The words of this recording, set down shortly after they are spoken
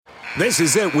This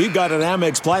is it. We've got an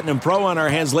Amex Platinum Pro on our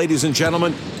hands, ladies and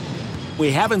gentlemen.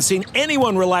 We haven't seen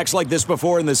anyone relax like this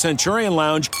before in the Centurion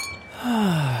Lounge.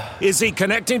 Is he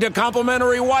connecting to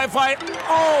complimentary Wi-Fi?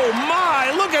 Oh,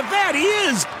 my. Look at that. He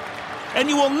is. And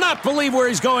you will not believe where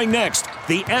he's going next.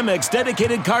 The Amex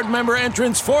dedicated card member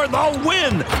entrance for the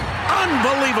win.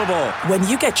 Unbelievable. When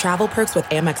you get travel perks with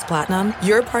Amex Platinum,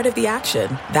 you're part of the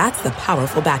action. That's the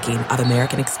powerful backing of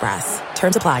American Express.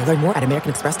 Terms apply. Learn more at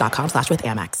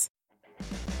americanexpress.com/withAmex.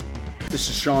 This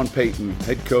is Sean Payton,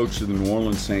 head coach of the New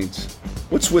Orleans Saints.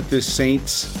 What's with this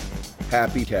Saints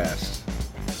Happy Cast?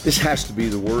 This has to be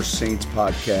the worst Saints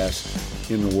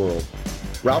podcast in the world.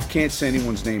 Ralph can't say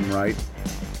anyone's name right.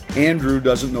 Andrew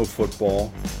doesn't know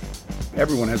football.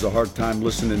 Everyone has a hard time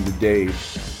listening to Dave.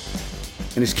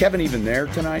 And is Kevin even there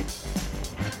tonight?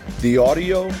 The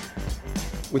audio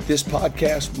with this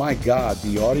podcast, my God,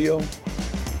 the audio,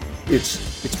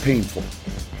 it's painful.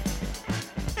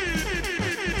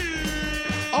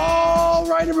 All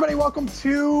right, everybody, welcome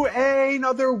to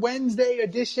another Wednesday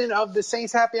edition of the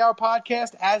Saints Happy Hour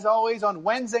podcast. As always, on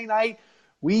Wednesday night,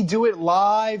 we do it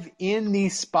live in the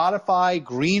Spotify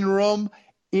Green Room.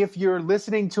 If you're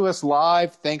listening to us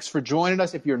live, thanks for joining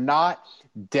us. If you're not,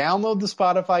 download the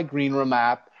Spotify Green Room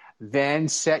app, then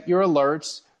set your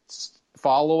alerts,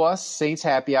 follow us, Saints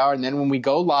Happy Hour, and then when we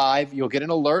go live, you'll get an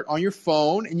alert on your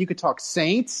phone, and you can talk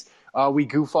Saints. We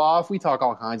goof off. We talk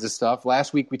all kinds of stuff.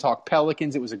 Last week we talked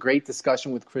Pelicans. It was a great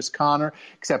discussion with Chris Connor,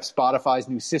 except Spotify's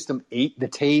new system ate the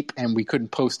tape, and we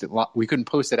couldn't post it. We couldn't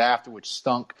post it after, which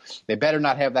stunk. They better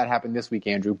not have that happen this week,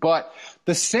 Andrew. But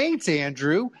the Saints,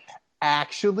 Andrew,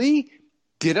 actually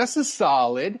did us a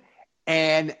solid,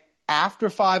 and after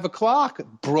 5 o'clock,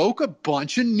 broke a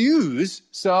bunch of news.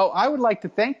 So I would like to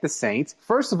thank the Saints.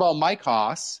 First of all, Mike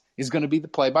Haas is going to be the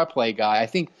play-by-play guy. I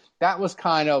think that was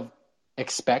kind of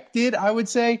expected, I would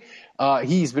say.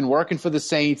 He's been working for the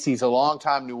Saints. He's a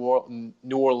longtime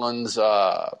New Orleans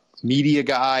media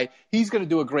guy. He's going to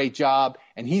do a great job,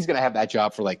 and he's going to have that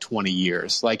job for like 20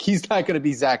 years. Like, he's not going to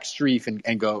be Zach Strief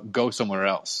and go somewhere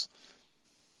else.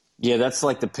 Yeah, that's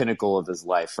like the pinnacle of his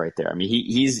life right there. I mean,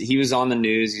 he was on the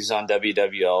news. He was on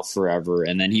WWL forever,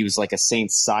 and then he was like a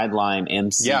Saints sideline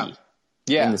MC in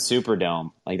the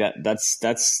Superdome. Like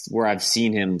that's where I've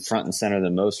seen him front and center the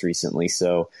most recently.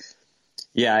 So,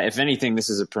 yeah, if anything, this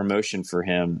is a promotion for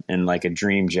him and like a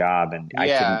dream job. And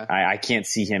I can't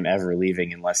see him ever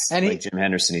leaving unless Jim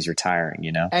Henderson, he's retiring,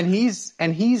 you know. And he was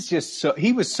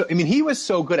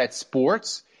so good at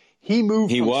sports. He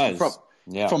moved.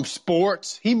 From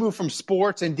sports. He moved from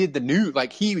sports and did the news.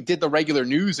 Like, he did the regular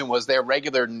news and was their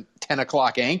regular 10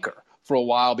 o'clock anchor for a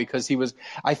while because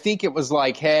I think it was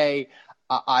like, hey,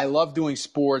 I love doing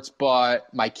sports,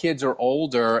 but my kids are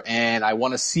older and I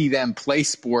want to see them play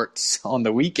sports on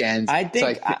the weekends. I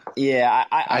think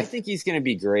he's going to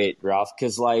be great, Ralph,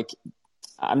 because like,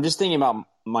 I'm just thinking about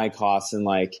Mike Haas and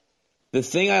like, the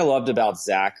thing I loved about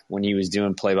Zach when he was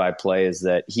doing play-by-play is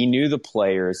that he knew the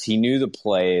players, he knew the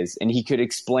plays, and he could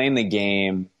explain the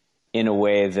game in a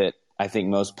way that I think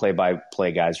most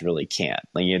play-by-play guys really can't.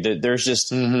 Like, you know, there's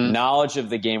just knowledge of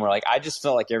the game where, like, I just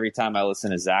felt like every time I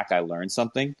listened to Zach, I learned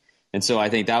something. And so I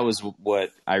think that was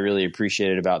what I really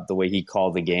appreciated about the way he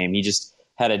called the game. He just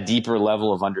had a deeper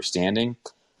level of understanding.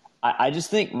 I just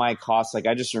think Mike Haas, like,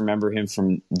 I just remember him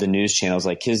from the news channels,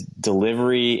 like his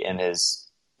delivery and his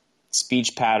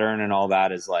speech pattern and all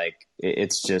that is like,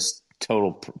 it's just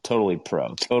totally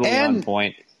pro, totally on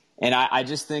point. And I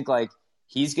just think like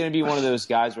he's going to be one of those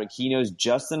guys where like, he knows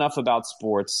just enough about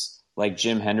sports like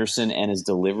Jim Henderson, and his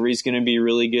delivery is going to be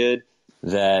really good,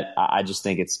 that I just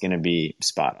think it's going to be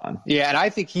spot on. Yeah. And I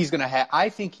think he's going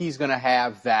to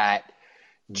have that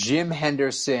Jim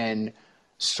Henderson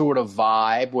sort of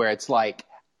vibe where it's like,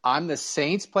 I'm the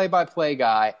Saints play-by-play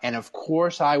guy, and of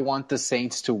course I want the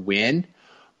Saints to win.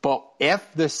 But if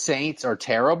the Saints are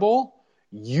terrible,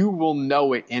 you will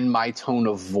know it in my tone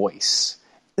of voice.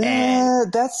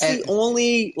 That's the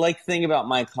only like thing about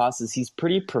Mike Haas is he's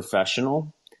pretty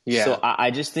professional. Yeah. So I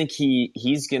just think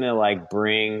he's gonna like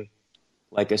bring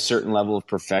like a certain level of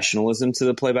professionalism to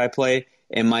the play-by-play.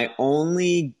 And my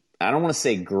only, I don't want to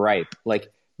say gripe,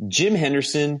 like Jim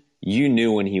Henderson, you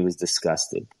knew when he was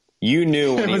disgusted. You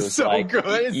knew when he was so like,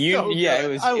 good. It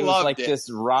was like this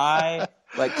wry.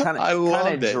 Like kind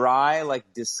of dry,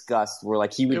 like disgust, where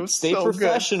like he would stay so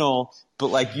professional, but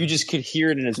like you just could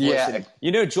hear it in his voice. Yeah.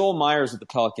 You know, Joel Myers with the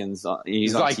Pelicans,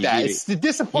 he's on like TV. That. It's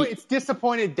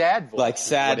disappointed dad voice, like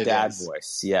sad dad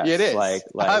voice. Yes, it is. Like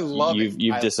I love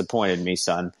you've disappointed me,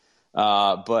 son.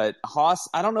 But Haas,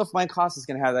 I don't know if Mike Haas is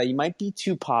going to have that. You might be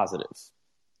too positive.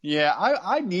 Yeah,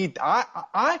 I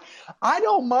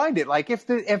don't mind it. Like if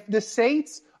the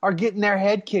Saints are getting their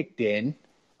head kicked in,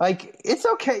 like, it's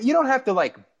okay. You don't have to,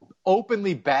 like,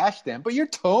 openly bash them, but your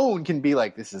tone can be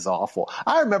like, this is awful.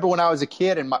 I remember when I was a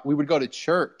kid and we would go to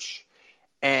church,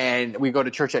 and we go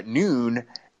to church at noon,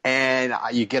 and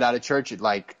you get out of church at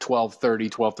like 12:30,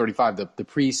 12:35. The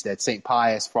priest at St.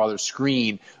 Pius, Father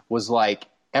Screen, was like,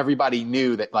 everybody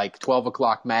knew that like 12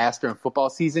 o'clock mass during football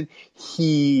season,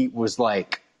 he was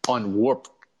like on warp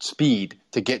speed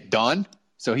to get done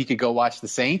so he could go watch the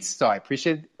Saints. So I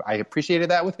appreciated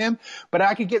that with him. But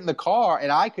I could get in the car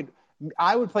and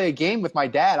I would play a game with my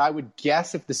dad. I would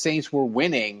guess if the Saints were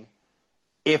winning,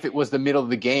 if it was the middle of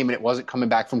the game and it wasn't coming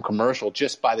back from commercial,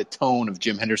 just by the tone of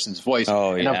Jim Henderson's voice.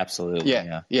 Oh, yeah, absolutely.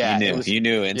 Yeah. You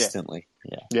knew instantly.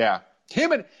 Yeah.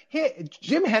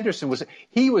 Jim Henderson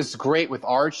was great with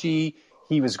Archie.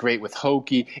 He was great with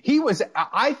Hokie.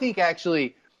 I think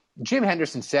actually, Jim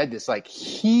Henderson said this, like,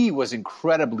 he was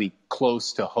incredibly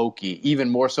close to Hokie, even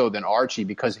more so than Archie,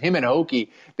 because him and Hokie,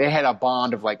 they had a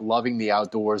bond of like loving the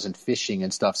outdoors and fishing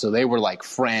and stuff. So they were like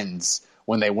friends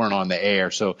when they weren't on the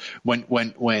air. So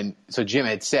so Jim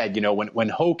had said, when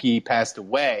Hokie passed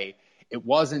away, it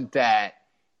wasn't that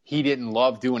he didn't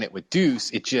love doing it with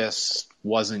Deuce. It just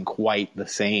wasn't quite the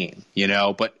same,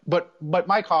 but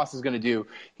Mike Haas he's going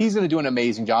to do an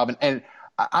amazing job. And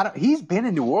he's been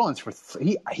in New Orleans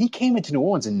he came into New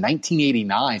Orleans in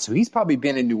 1989. So he's probably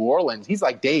been in New Orleans. He's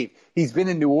like Dave. He's been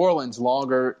in New Orleans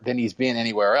longer than he's been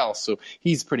anywhere else. So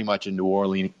he's pretty much a New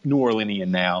Orleanian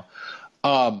now.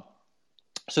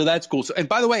 So that's cool. So, and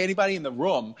by the way, anybody in the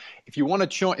room, if you want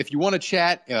to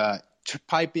chat,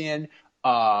 pipe in,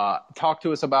 talk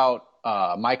to us about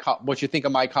what you think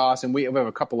of Mike Haas, and we have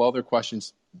a couple other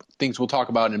things we'll talk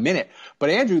about in a minute. But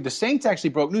Andrew, the Saints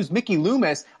actually broke news. Mickey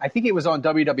Loomis, I think it was on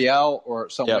WWL or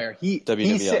somewhere.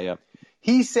 Yep.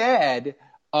 He said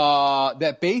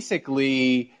that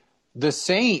basically the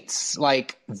Saints,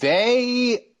 like,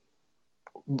 they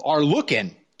are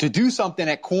looking to do something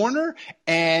at corner,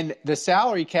 and the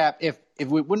salary cap, if it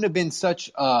wouldn't have been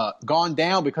such gone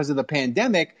down because of the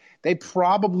pandemic, they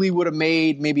probably would have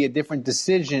made maybe a different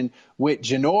decision with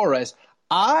Janoris.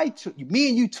 Me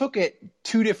and you took it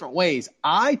two different ways.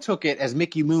 I took it as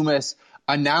Mickey Loomis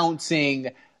announcing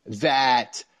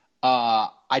that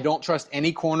I don't trust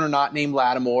any corner not named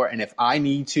Lattimore, and if I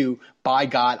need to, by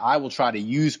God, I will try to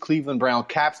use Cleveland Brown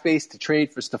cap space to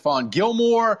trade for Stephon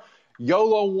Gilmore.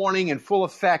 YOLO warning in full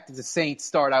effect if the Saints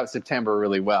start out September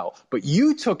really well. But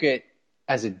you took it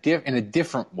as in a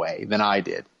different way than I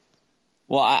did.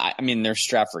 Well, I mean, they're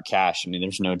strapped for cash. I mean,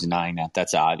 there's no denying that.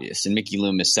 That's obvious. And Mickey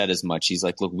Loomis said as much. He's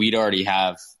like, look, we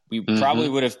probably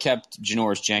would have kept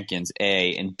Janoris Jenkins,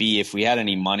 A, and B, if we had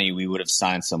any money, we would have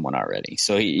signed someone already.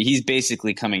 So he's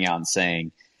basically coming out and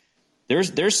saying,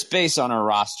 there's space on our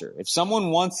roster. If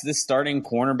someone wants this starting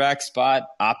cornerback spot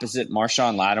opposite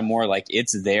Marshawn Lattimore, like,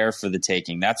 it's there for the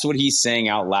taking. That's what he's saying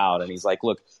out loud. And he's like,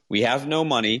 look, we have no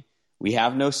money. We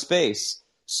have no space.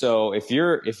 So if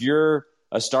you're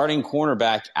a starting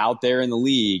cornerback out there in the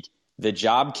league, the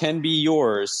job can be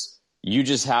yours. You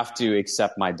just have to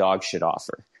accept my dog shit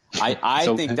offer. I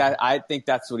think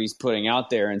that's what he's putting out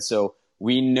there. And so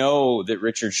we know that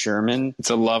Richard Sherman. It's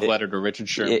a love letter to Richard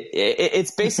Sherman.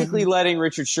 It's basically letting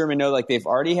Richard Sherman know, like, they've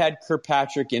already had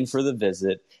Kirkpatrick in for the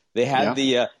visit. They had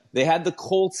the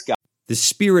Colts guy. The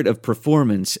spirit of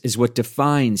performance is what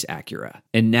defines Acura,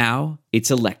 and now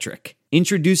it's electric.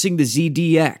 Introducing the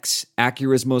ZDX,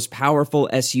 Acura's most powerful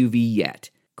SUV yet.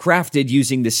 Crafted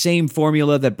using the same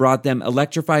formula that brought them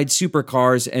electrified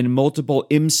supercars and multiple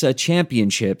IMSA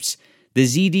championships, the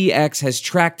ZDX has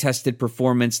track-tested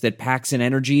performance that packs an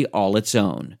energy all its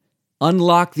own.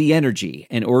 Unlock the energy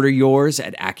and order yours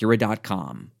at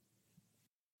Acura.com.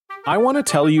 I want to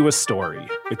tell you a story.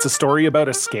 It's a story about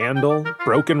a scandal,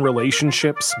 broken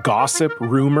relationships, gossip,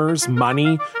 rumors,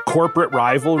 money, corporate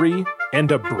rivalry,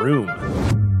 and a broom.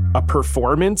 A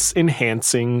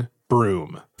performance-enhancing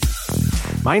broom.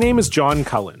 My name is John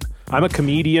Cullen. I'm a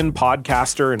comedian,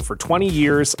 podcaster, and for 20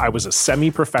 years, I was a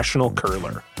semi-professional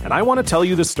curler. And I want to tell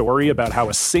you the story about how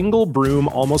a single broom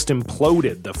almost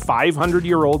imploded the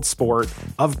 500-year-old sport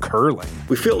of curling.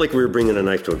 We felt like we were bringing a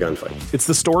knife to a gunfight. It's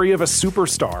the story of a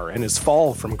superstar and his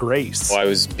fall from grace. Well, I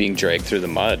was being dragged through the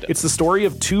mud. It's the story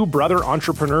of two brother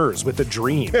entrepreneurs with a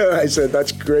dream. I said,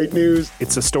 that's great news.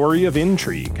 It's a story of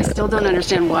intrigue. I still don't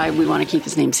understand why we want to keep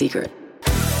his name secret.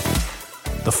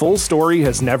 The full story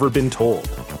has never been told,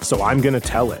 so I'm going to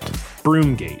tell it.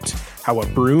 Broomgate, how a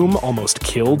broom almost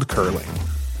killed curling.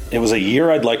 It was a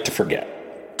year I'd like to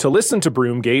forget. To listen to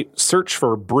Broomgate, search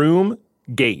for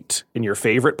Broomgate in your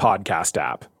favorite podcast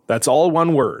app. That's all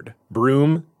one word,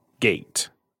 Broomgate.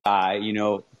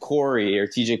 Corey or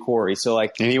TJ Corey. So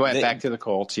like, and he went back to the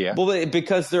Colts. Yeah. Well,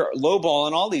 because they're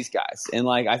lowballing all these guys. And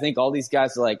like, I think all these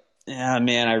guys are like,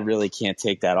 man, I really can't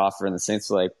take that offer. And the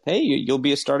Saints are like, hey, you'll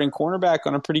be a starting cornerback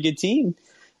on a pretty good team.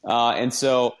 And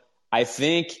so I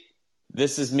think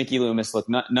this is Mickey Loomis. Look,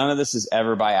 none of this is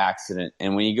ever by accident.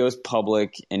 And when he goes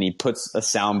public and he puts a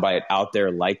soundbite out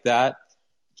there like that,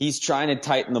 he's trying to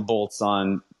tighten the bolts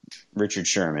on Richard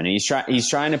Sherman. And he's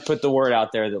trying to put the word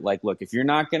out there that, like, look, if you're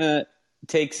not going to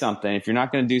take something, if you're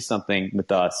not going to do something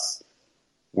with us,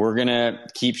 we're going to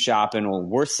keep shopping. Well,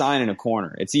 we're signing a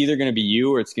corner. It's either going to be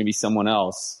you or it's going to be someone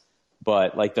else.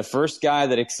 But, like, the first guy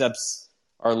that accepts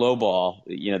our low ball,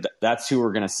 that's who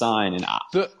we're going to sign. And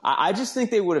I just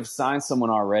think they would have signed someone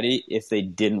already if they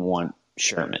didn't want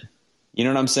Sherman. You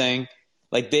know what I'm saying?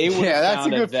 Like, they would have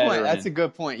found a veteran. Point. That's a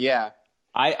good point, yeah.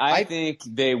 I think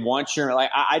they want Sherman.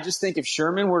 Like, I just think if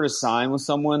Sherman were to sign with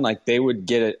someone, like, they would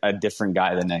get a different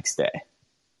guy the next day.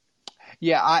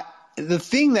 Yeah, the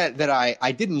thing that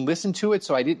I didn't listen to it,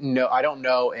 so I didn't know. I don't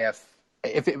know if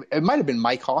it might have been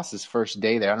Mike Haas's first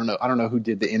day there. I don't know who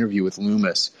did the interview with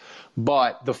Loomis,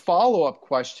 but the follow-up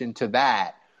question to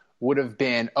that would have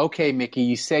been, okay, Mickey,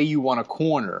 you say you want a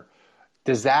corner.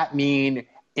 Does that mean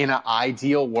in an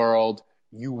ideal world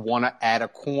you want to add a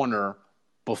corner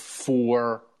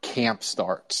before camp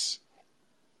starts?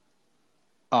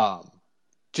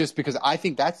 Just because I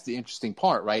think that's the interesting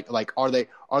part, right? Like, are they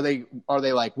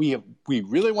like, we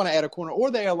really want to add a corner,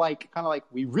 or they are like, kind of like,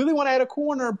 we really want to add a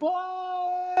corner,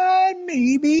 but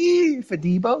maybe if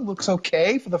Adebo looks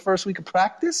okay for the first week of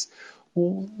practice,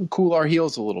 we'll cool our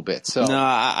heels a little bit. So no,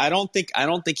 I don't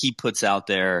think he puts out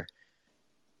there,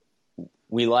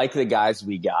 we like the guys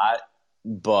we got,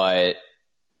 but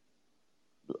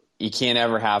you can't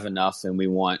ever have enough, and we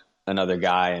want another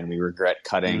guy, and we regret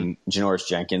cutting Janoris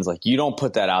Jenkins. Like, you don't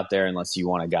put that out there unless you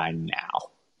want a guy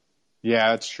now. Yeah,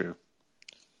 that's true.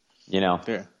 Yeah.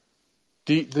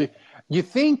 Do you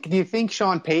think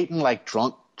Sean Payton, like,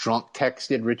 drunk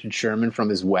texted Richard Sherman from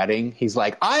his wedding? He's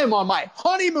like, I am on my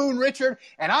honeymoon, Richard,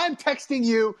 and I'm texting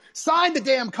you, sign the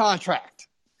damn contract.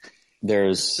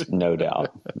 There's no doubt.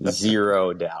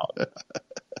 Zero doubt.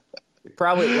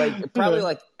 Probably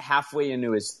like halfway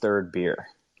into his third beer.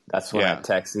 That's when I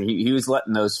texted. He was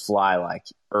letting those fly, like,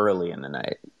 early in the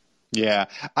night. Yeah.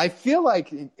 I feel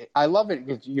like I love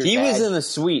it. He was in the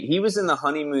suite. He was in the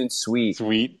honeymoon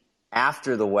suite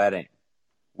after the wedding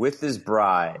with his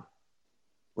bride.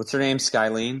 What's her name?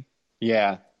 Skylene?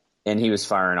 Yeah. And he was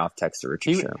firing off texts to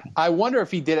Richard Sherman. I wonder if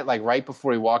he did it, like, right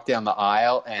before he walked down the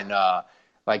aisle, and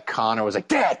like, Connor was like,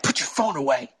 Dad, put your phone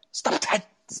away. Stop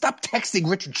texting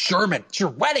Richard Sherman. It's your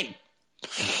wedding.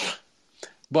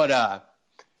 But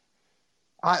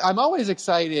I'm always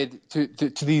excited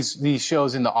to these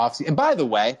shows in the offseason. And by the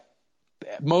way,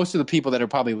 most of the people that are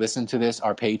probably listening to this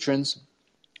are patrons.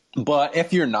 But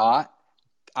if you're not,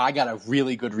 I got a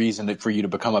really good reason for you to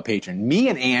become a patron. Me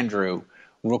and Andrew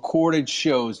recorded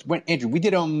shows. Andrew, we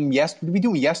did them yesterday. Did we do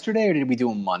them yesterday or did we do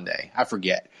them Monday? I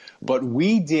forget. But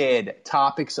we did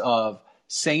topics of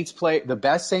the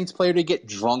best Saints player to get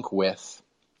drunk with.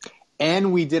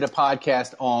 And we did a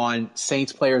podcast on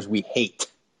Saints players we hate.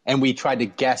 And we tried to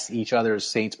guess each other's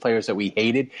Saints players that we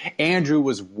hated. Andrew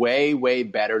was way, way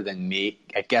better than me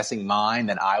at guessing mine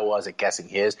than I was at guessing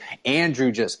his.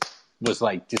 Andrew just was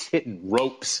like just hitting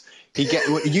ropes.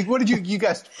 What did you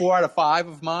guess? 4 out of 5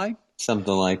 of mine?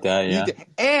 Something like that, yeah.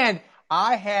 And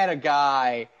I had a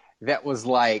guy that was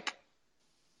like,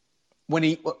 when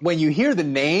you hear the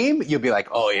name, you'll be like,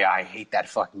 oh yeah, I hate that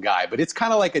fucking guy. But it's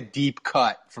kind of like a deep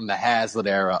cut from the Hazlitt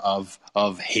era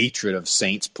of hatred of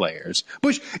Saints players.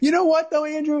 But you know what though,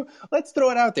 Andrew? Let's throw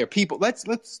it out there. People, let's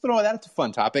throw it out. It's a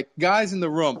fun topic. Guys in the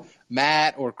room,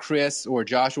 Matt or Chris or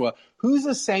Joshua, who's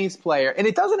a Saints player? And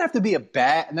it doesn't have to be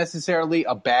necessarily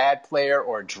a bad player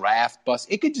or a draft bust.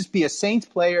 It could just be a Saints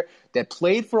player that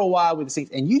played for a while with the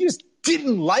Saints and you just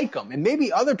didn't like him. And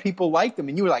maybe other people liked him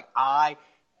and you were like, I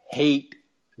hate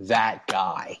that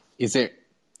guy. Is there,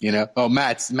 oh,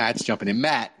 Matt's jumping in.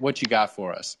 Matt, what you got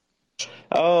for us?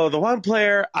 Oh, the one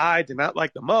player I did not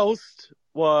like the most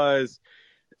was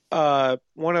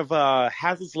one of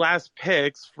Hazlitt's last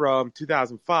picks from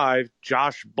 2005,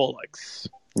 Josh Bullock's.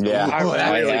 Yeah,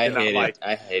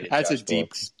 I hate it. That's Josh a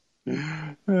deep.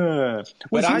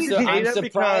 But I'm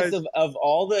surprised of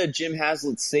all the Jim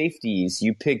Haslett safeties,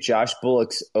 you picked Josh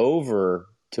Bullock's over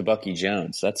to Bucky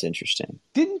Jones. That's interesting.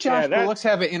 Didn't Josh Bullock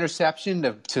have an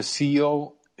interception to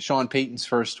seal Sean Payton's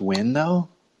first win, though?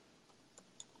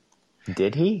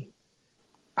 Did he?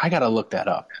 I got to look that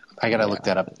up.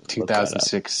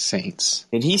 2006 Saints.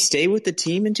 Did he stay with the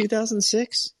team in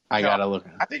 2006? I gotta look.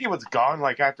 I think it was gone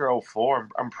like after 2004.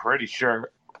 I'm pretty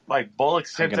sure. Like Bullock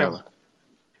sent him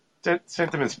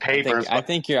his papers. I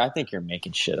think you're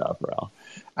making shit up, bro.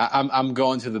 I'm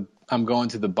going to the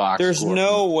box. There's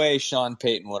no way Sean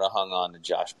Payton would have hung on to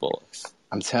Josh Bullock.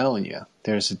 I'm telling you,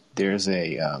 there's a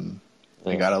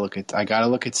I gotta look at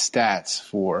stats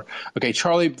for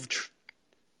Charlie.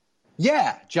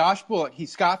 Yeah, Josh Bullock.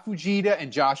 Scott Fujita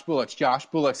and Josh Bullock. Josh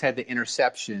Bullock's had the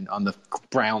interception on the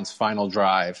Browns' final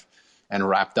drive and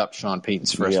wrapped up Sean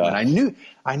Payton's first win.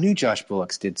 I knew Josh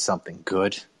Bullock's did something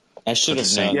good. I should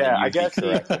have known. Yeah, I guess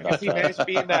he managed to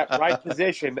be in that right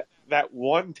position that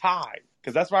one time,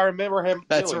 because that's what I remember him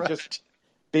doing, just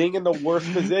being in the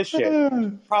worst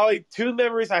position. Probably two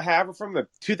memories I have are from the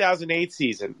 2008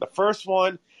 season. The first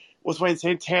one was when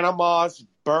Santana Moss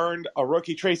burned a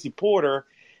rookie Tracy Porter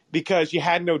because you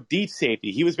had no deep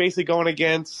safety. He was basically going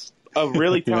against a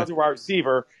really talented wide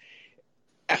receiver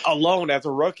alone as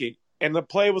a rookie. And the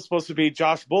play was supposed to be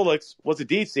Josh Bullock's was a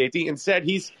deep safety. Instead,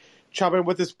 he's chopping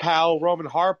with his pal Roman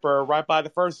Harper right by the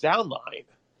first down line.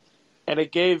 And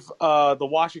it gave the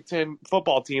Washington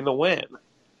football team the win.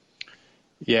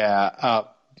 Yeah.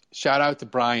 Shout out to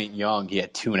Bryant Young. He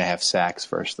had 2.5 sacks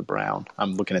versus the Brown.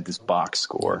 I'm looking at this box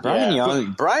score.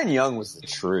 Brian Young was the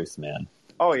truth, man.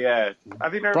 Oh, yeah. I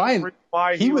think that's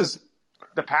why he was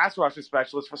the pass rushing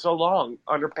specialist for so long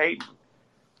under Payton.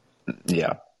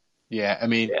 Yeah. Yeah, I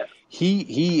mean,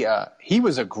 he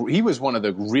was one of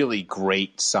the really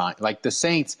great like the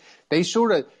Saints, they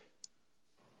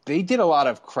did a lot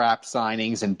of crap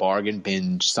signings and bargain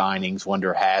bin signings,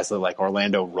 Wonder Haslett, like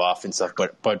Orlando Ruff and stuff,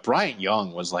 but Bryant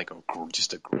Young was like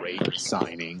just a great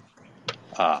signing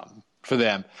for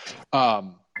them.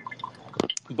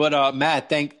 But Matt,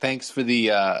 thanks for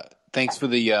the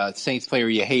Saints player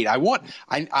you hate.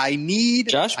 I need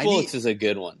Josh Bullock is a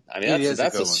good one. I mean,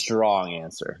 that's a strong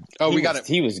answer. Oh,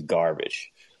 he was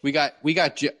garbage. We got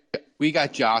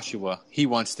Joshua. He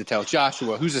wants to tell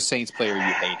Joshua, who's a Saints player you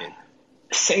hated.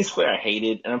 Saints player I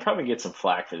hated, and I'm probably gonna get some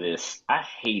flack for this. I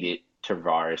hated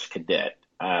Tavares Cadet.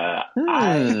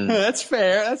 That's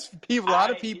fair. That's a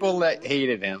lot of people that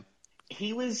hated him.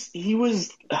 He was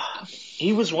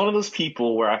one of those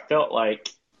people where I felt like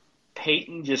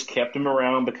Peyton just kept him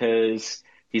around because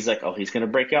he's like, oh, he's going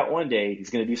to break out one day.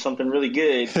 He's going to do something really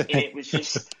good. And it was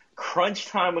just crunch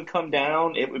time would come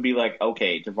down. It would be like,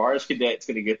 okay, Tavares Cadet's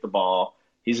going to get the ball.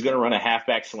 He's going to run a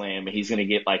halfback slam, and he's going to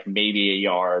get like maybe a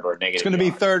yard or negative. It's going to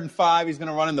be 3rd and 5. He's going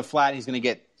to run in the flat. And he's going to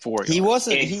get 4 yards. He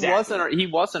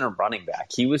wasn't a running back.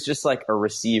 He was just like a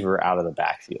receiver out of the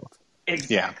backfield.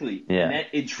 Exactly. Yeah. And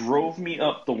it drove me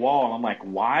up the wall. I'm like,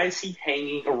 why is he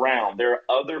hanging around? There are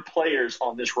other players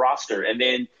on this roster. And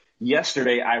then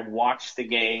yesterday I watched the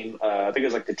game, I think it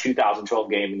was like the 2012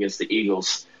 game against the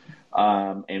Eagles.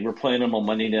 And we're playing them on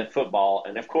Monday Night Football.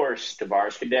 And, of course,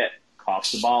 Tavares Cadet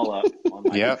coughs the ball up on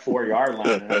like the 4-yard line.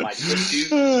 And I'm like, this dude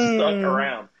stuck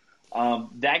around.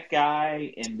 That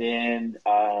guy, and then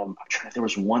there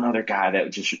was one other guy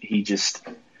that he just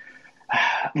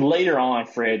later on,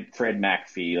 Fred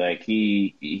McAfee, like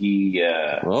he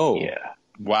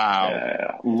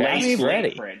wow, late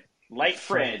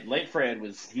Fred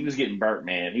was getting burnt,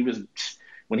 man.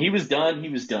 When he was done, he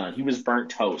was done. He was burnt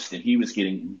toast, and he was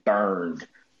getting burned.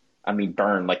 I mean,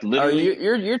 burned like literally.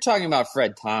 Oh, you're talking about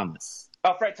Fred Thomas.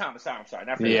 Oh, Fred Thomas. I'm sorry.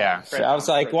 Not Fred Thomas. Fred I was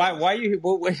Thomas, like, why you?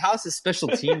 How's the special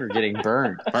teamer getting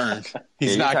burned?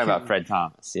 He's not talking about Fred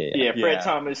Thomas. Yeah, Fred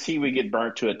Thomas. He would get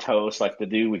burnt to a toast. Like the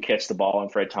dude would catch the ball,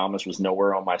 and Fred Thomas was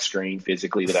nowhere on my screen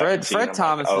physically. Fred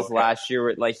Thomas was last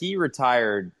year. Like he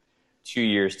retired 2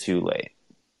 years too late.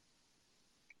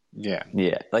 Yeah.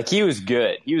 Like he was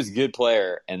good. He was a good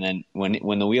player, and then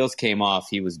when the wheels came off,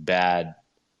 he was bad.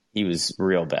 He was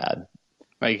real bad.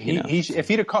 Like if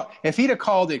he'd have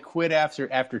called it quit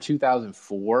after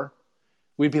 2004,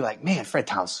 we'd be like, man, Fred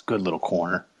Thomas is a good little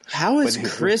corner. How is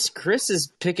Chris? Chris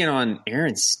is picking on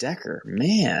Aaron Stecker,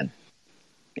 man.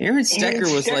 Aaron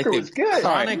Stecker was like the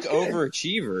chronic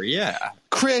overachiever. Yeah.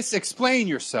 Chris, explain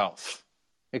yourself.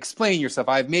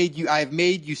 I've made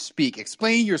you speak.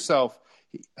 Explain yourself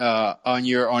on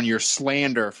your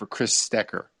slander for Chris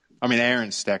Stecker. I mean Aaron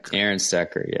Stecker. Aaron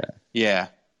Stecker, yeah.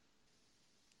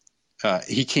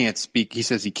 He can't speak. He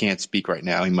says he can't speak right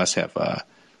now. He must have.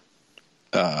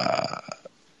 Aaron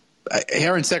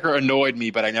Stecker annoyed me,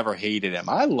 but I never hated him.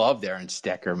 I loved Aaron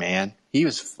Stecker, man.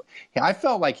 I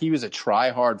felt like he was a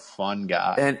try-hard, fun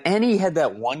guy. And he had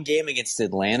that one game against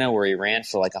Atlanta where he ran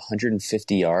for like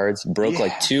 150 yards, broke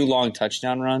like 2 long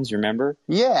touchdown runs. Remember?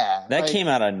 Yeah, that came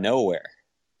out of nowhere.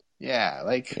 Yeah,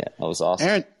 that was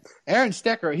awesome. Aaron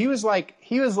Stecker, he's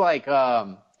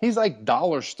like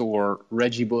dollar store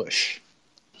Reggie Bush.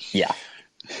 Yeah.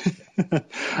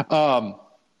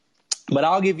 But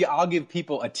I'll give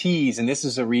people a tease, and this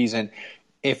is a reason.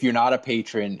 If you're not a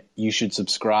patron, you should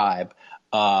subscribe.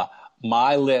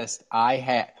 My list, I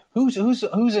had who's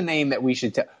a name that we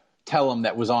should tell them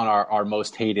that was on our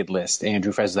most hated list.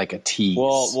 Andrew, as like a tease.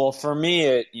 Well, for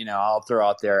me, I'll throw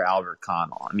out there Albert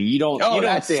Connell. I mean, you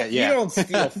don't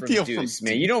steal from Deuce,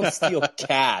 man. You don't steal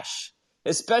cash,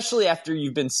 especially after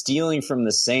you've been stealing from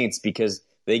the Saints because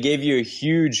they gave you a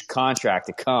huge contract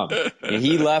to come. And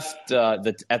he left at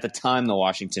the time the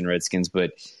Washington Redskins,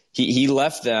 but he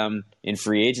left them in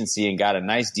free agency and got a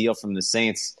nice deal from the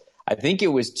Saints. I think it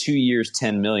was 2 years,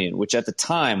 $10 million, which at the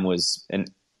time was an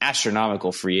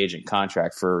astronomical free agent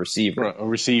contract for a receiver.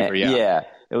 Yeah,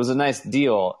 it was a nice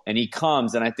deal. And he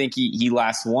comes, and I think he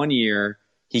lasts 1 year.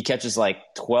 He catches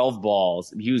like 12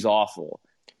 balls. He was awful.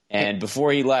 And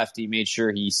before he left, he made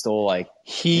sure he stole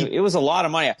it was a lot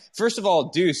of money. First of all,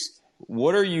 Deuce,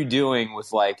 what are you doing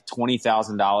with like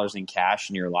 $20,000 in cash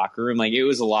in your locker room? Like, it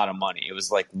was a lot of money. It was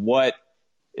like, what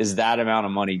is that amount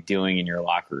of money doing in your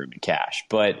locker room in cash?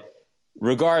 But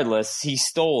regardless, he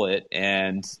stole it,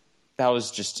 and that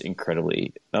was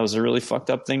a really fucked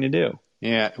up thing to do.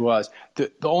 Yeah, it was. The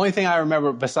only thing I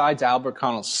remember besides Albert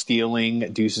Connell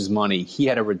stealing Deuce's money, he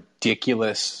had a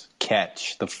ridiculous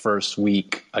catch the first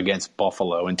week against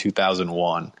Buffalo in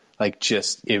 2001.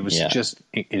 It was just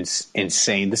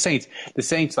insane. The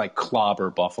Saints like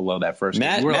clobber Buffalo that first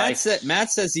game.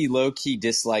 Matt says he low-key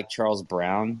disliked Charles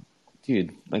Brown.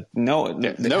 Dude, there's no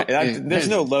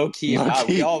low-key.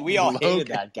 We all hated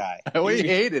that guy. We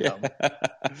hated him.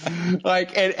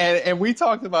 And we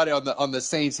talked about it on the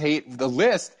Saints hate the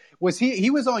list. Was he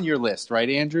was on your list, right,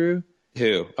 Andrew?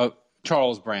 Who?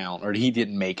 Charles Brown, or he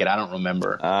didn't make it. I don't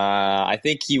remember. I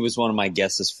think he was one of my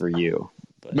guesses for you.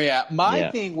 But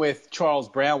thing with Charles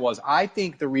Brown was I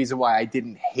think the reason why I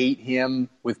didn't hate him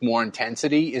with more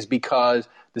intensity is because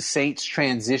the Saints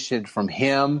transitioned from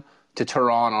him to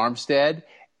Teron Armstead,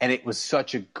 and it was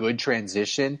such a good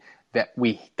transition that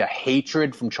the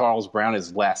hatred from Charles Brown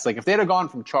is less. Like, if they'd have gone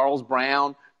from Charles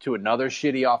Brown to another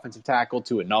shitty offensive tackle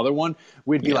to another one,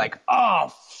 we'd be like,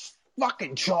 oh,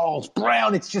 fucking Charles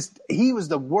Brown. It's just, he was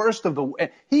the worst,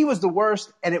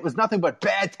 and it was nothing but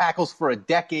bad tackles for a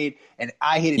decade, and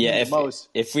I hated him the most.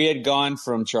 If we had gone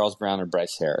from Charles Brown or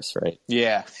Bryce Harris, right?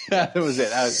 Yeah, that was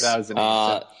it. That was the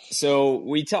name. So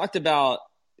we talked about,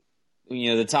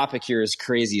 the topic here is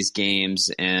craziest games,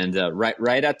 and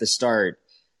right at the start,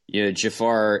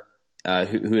 Jafar,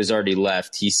 who has already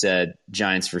left, he said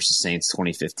Giants versus Saints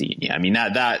 2015. Yeah, I mean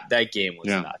that game was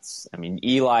nuts. I mean,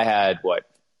 Eli had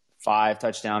 5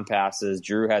 touchdown passes,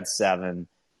 Drew had 7,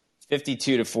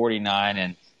 52-49,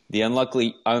 and the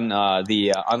unlikely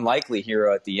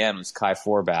hero at the end was Kai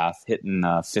Forbath hitting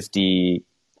 50. I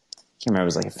can't remember, it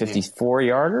was like a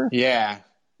 54-yarder. Yeah.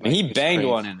 I mean, he banged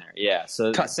one in there. Yeah.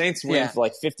 So the Saints win for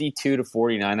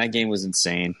 52-49. That game was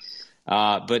insane.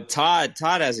 But Todd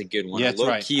has a good one. Yeah, that's low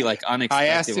right. Key,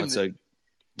 unexpected one. So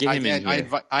get him in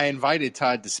here. I invited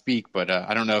Todd to speak, but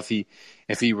I don't know if he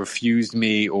refused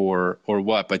me or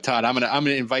what. But Todd, I'm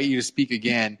gonna invite you to speak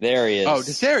again. There he is. Oh,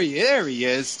 there he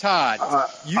is, Todd. I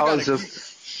was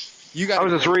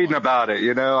just reading about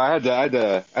it. I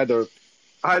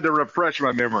had to refresh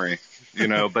my memory.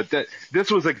 But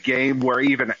this was a game where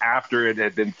even after it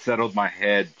had been settled, my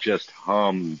head just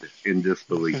hummed in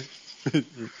disbelief.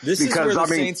 This is where the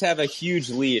Saints have a huge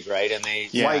lead, right? And they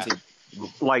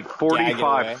like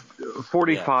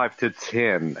 45 to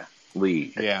 10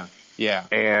 lead. Yeah. Yeah.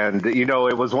 And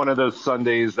it was one of those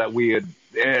Sundays that we had,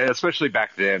 especially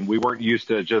back then, we weren't used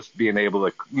to just being able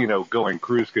to, go in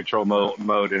cruise control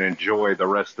mode and enjoy the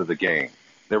rest of the game.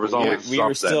 There was always we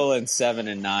were still in 7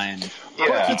 and 9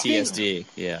 PTSD.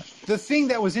 The thing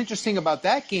that was interesting about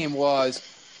that game was,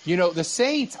 the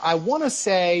Saints, I want to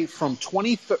say from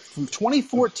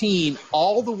 2014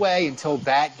 all the way until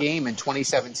that game in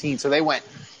 2017. So they went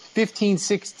 15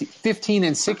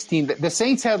 and 16. The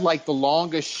Saints had the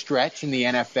longest stretch in the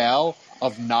NFL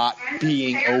of not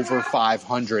being over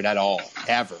 500 at all,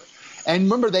 ever. And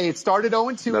remember, they had started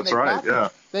 0-2. That's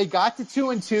right. They got to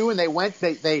 2-2, and they went.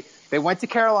 They went to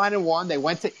Carolina and won. They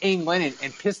went to England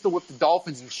and pistol whipped the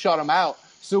Dolphins and shut them out.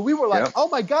 So we were like, oh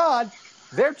my God,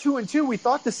 they're 2-2. We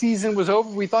thought the season was over.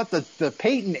 We thought the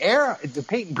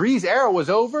Peyton Breeze era was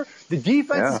over. The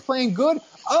defense is playing good.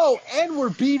 Oh, and we're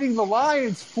beating the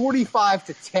Lions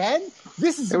 45-10.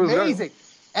 This is amazing.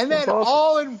 And then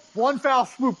all in one foul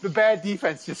swoop, the bad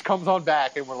defense just comes on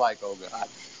back, and we're like, oh God.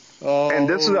 And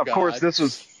this is, of course, this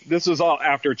was all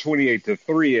after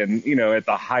 28-3, and at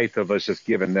the height of us just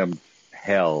giving them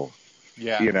hell.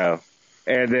 Yeah.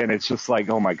 And then it's just like,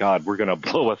 oh my God, we're gonna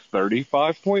blow a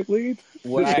 35-point lead.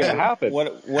 What's gonna happen?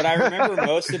 What I remember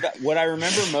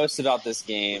most about this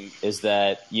game is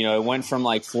that it went from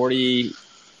like 40.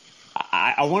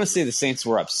 I want to say the Saints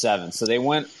were up 7, so they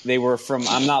were from.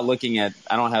 I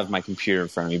don't have my computer in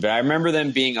front of me, but I remember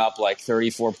them being up like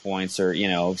 34 points, or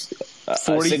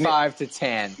 45 to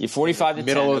 10. 45 to 10.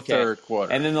 Middle of third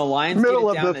quarter, and then the Lions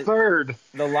third.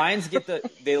 The Lions get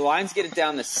it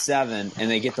down to 7, and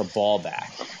they get the ball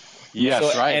back.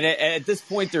 Yes, right. And at this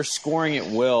point, they're scoring at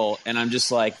will, and I'm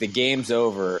just like, the game's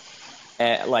over.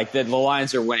 Like the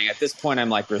Lions are winning. At this point, I'm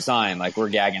like resigned, like we're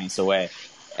gagging this away.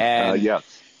 And yes.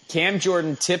 Cam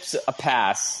Jordan tips a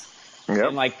pass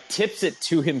and like tips it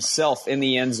to himself in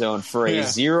the end zone for a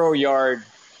 0-yard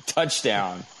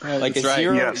touchdown, like a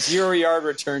 0-yard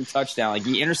return touchdown. Like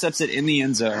he intercepts it in the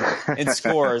end zone and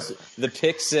scores the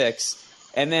pick 6.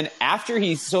 And then after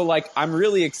I'm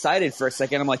really excited for a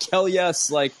second. I'm like, hell yes,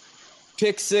 like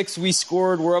pick 6, we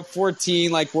scored, we're up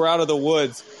 14, like we're out of the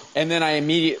woods. And then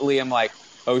I'm like,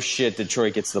 oh shit,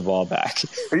 Detroit gets the ball back.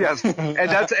 Yes,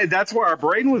 and that's where our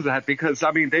brain was at, because I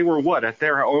mean they were at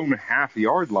their own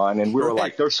half-yard line, and we were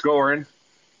like, they're scoring,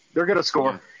 they're gonna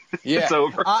score. Yeah. It's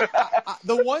over.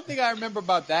 The one thing I remember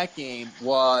about that game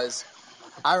was,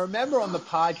 I remember on the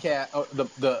podcast,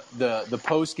 the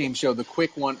post game show, the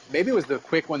quick one. Maybe it was the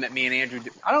quick one that me and Andrew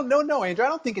did. I don't know. No, Andrew, I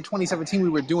don't think in 2017 we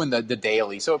were doing the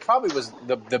daily. So it probably was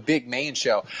the big main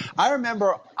show. I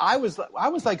remember I was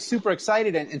like super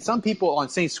excited, and some people on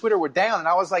Saints Twitter were down, and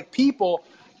I was like, people,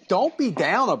 don't be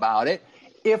down about it.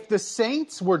 If the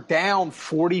Saints were down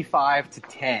 45 to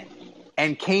 10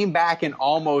 and came back and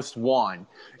almost won,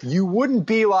 you wouldn't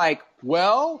be like,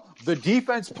 well, the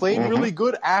defense played really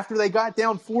good after they got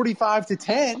down 45 to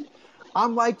 10.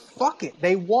 I'm like, fuck it.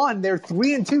 They won. They're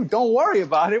 3-2. Don't worry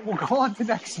about it. We'll go on to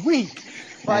next week.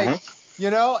 Like,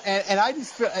 and I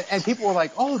just feel, and people were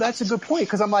like, oh, that's a good point.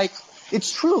 Cause I'm like,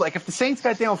 it's true. Like if the Saints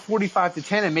got down 45 to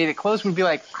 10 and made it close, we'd be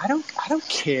like, I don't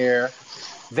care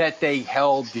that they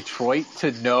held Detroit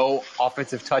to no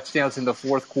offensive touchdowns in the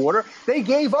fourth quarter. They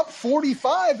gave up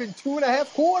 45 in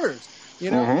 2.5 quarters,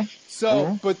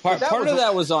 So, but part of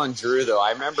that was on Drew, though.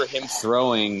 I remember him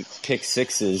throwing pick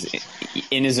 6s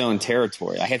in his own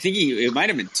territory. Like, I think it might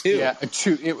have been 2. Yeah,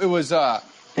 2. It was.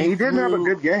 He didn't have a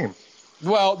good game.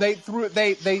 Well, he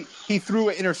threw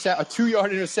a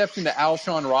 2-yard interception to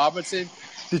Alshon Robinson.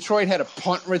 Detroit had a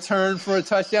punt return for a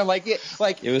touchdown. It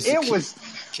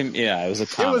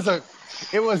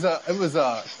was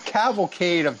a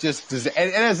cavalcade of just,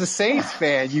 and as a Saints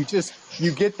fan, you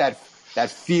get that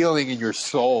feeling in your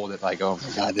soul that like, oh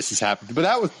my God, this is happening.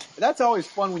 But that's always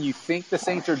fun when you think the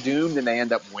Saints are doomed and they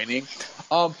end up winning.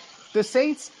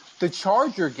 The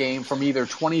Charger game from either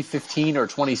 2015 or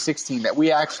 2016 that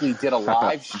we actually did a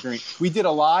live stream. We did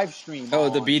a live stream. Oh,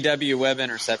 the BW Webb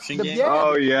interception game? Yeah.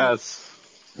 Oh, yes.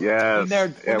 Yes.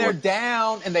 When they're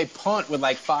down and they punt with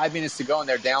like 5 minutes to go and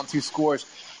they're down 2 scores,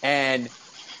 and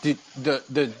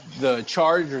the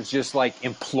Chargers just like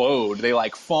implode. They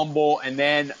like fumble, and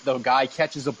then the guy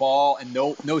catches a ball, and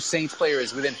no Saints player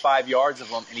is within 5 yards of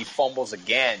him, and he fumbles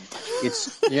again.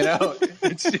 It's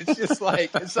it's just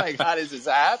like, how does this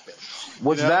happen?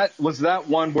 Was that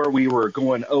one where we were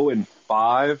going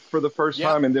 0-5 for the first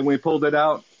time, and then we pulled it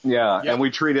out? Yeah, and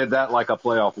we treated that like a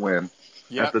playoff win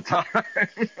at the time.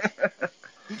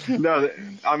 No,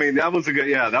 I mean that was a good.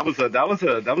 Yeah, that was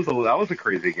a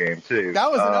crazy game too.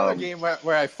 That was another game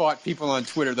where I fought people on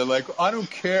Twitter. They're like, I don't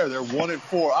care. They're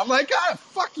 1-4. I'm like, God,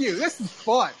 fuck you. This is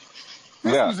fun.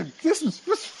 This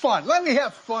was fun. Let me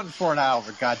have fun for an hour.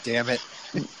 God damn it.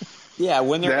 Yeah,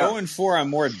 when they're 0-4, I'm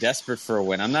more desperate for a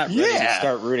win. I'm not ready to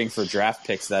start rooting for draft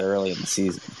picks that early in the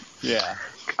season. Yeah.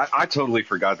 I totally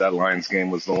forgot that Lions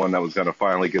game was the one that was going to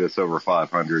finally get us over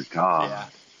 500. God. Yeah.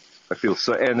 I feel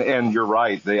so, and you're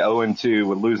right. The 0-2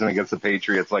 with losing against the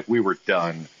Patriots, like we were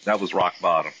done. That was rock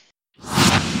bottom.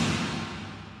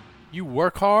 You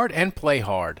work hard and play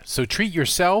hard, so treat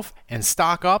yourself and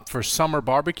stock up for summer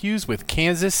barbecues with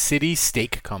Kansas City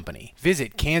Steak Company.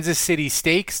 Visit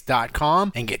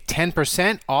kansascitysteaks.com and get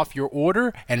 10% off your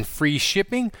order and free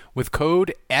shipping with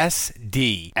code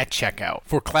SD at checkout.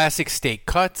 For classic steak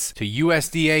cuts to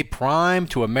USDA prime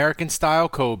to American-style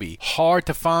Kobe,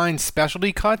 hard-to-find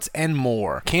specialty cuts, and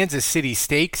more, Kansas City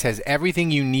Steaks has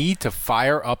everything you need to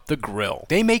fire up the grill.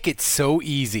 They make it so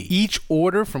easy. Each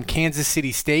order from Kansas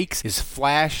City Steaks is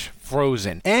flash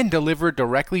frozen and delivered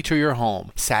directly to your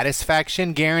home.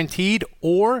 Satisfaction guaranteed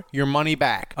or your money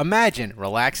back. Imagine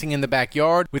relaxing in the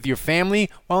backyard with your family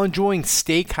while enjoying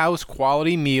steakhouse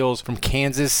quality meals from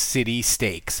Kansas City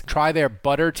Steaks. Try their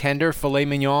butter tender filet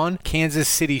mignon, Kansas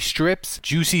City strips,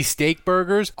 juicy steak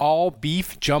burgers, all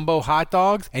beef jumbo hot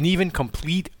dogs, and even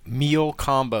complete meal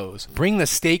combos. Bring the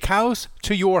steakhouse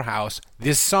to your house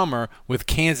this summer with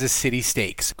Kansas City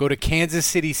Steaks. Go to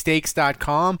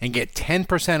kansascitysteaks.com and get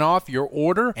 10% off your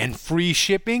order and free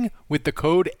shipping with the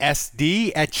code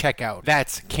SD at checkout.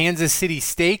 That's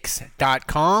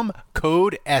kansascitysteaks.com,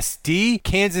 code SD,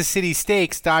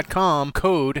 kansascitysteaks.com,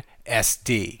 code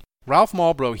SD. Ralph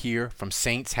Malbrough here from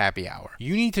Saints Happy Hour.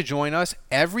 You need to join us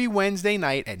every Wednesday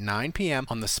night at 9 p.m.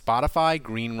 on the Spotify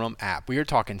Green Room app. We are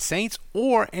talking Saints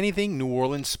or anything New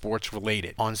Orleans sports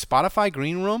related. On Spotify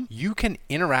Green Room, you can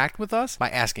interact with us by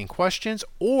asking questions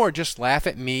or just laugh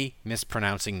at me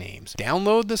mispronouncing names.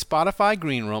 Download the Spotify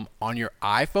Green Room on your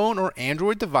iPhone or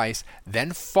Android device,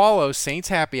 then follow Saints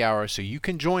Happy Hour so you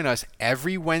can join us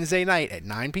every Wednesday night at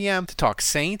 9 p.m. to talk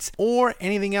Saints or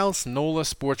anything else NOLA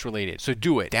sports related. So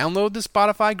do it. Download the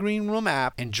Spotify Green Room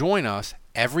app and join us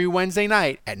every Wednesday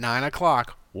night at 9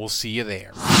 o'clock. We'll see you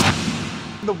there.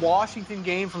 The Washington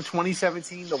game from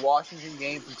 2017, the Washington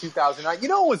game from 2009. You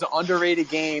know, it was an underrated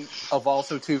game of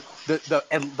also, too.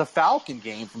 The Falcon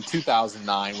game from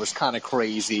 2009 was kind of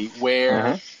crazy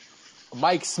where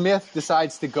Mike Smith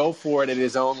decides to go for it at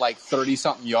his own,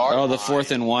 30-something yard line. The 4th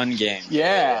and 1 game.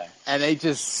 Yeah. And they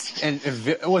just – and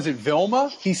was it Vilma?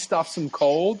 He stuffs him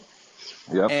cold.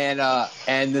 Yep.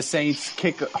 And the Saints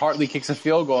Hartley kicks a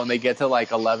field goal and they get to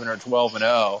 11 or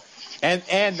 12-0.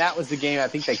 And that was the game. I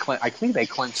think they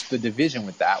clinched the division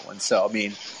with that one. So I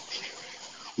mean,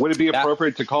 would it be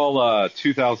appropriate to call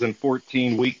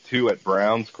 2014 Week 2 at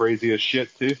Browns crazy as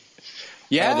shit too?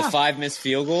 Yeah, the 5 missed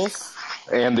field goals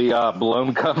and the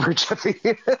blown coverage at the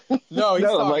end. No, he's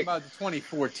talking about the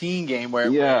 2014 game where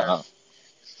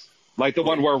like the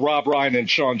one where Rob Ryan and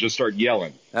Sean just start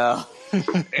yelling. Oh.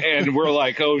 And we're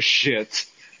like, oh, shit.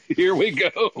 Here we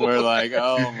go. We're like,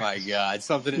 oh, my God.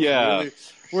 Something is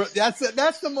really –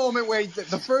 that's the moment where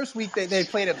the first week they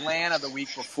played Atlanta the week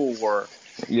before.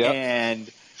 Yeah.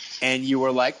 And you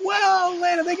were like, well,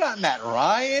 Atlanta, they got Matt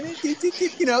Ryan.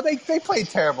 You know, they played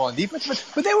terrible on defense,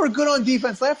 but they were good on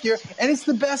defense last year, and it's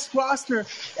the best roster.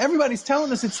 Everybody's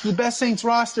telling us it's the best Saints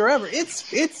roster ever.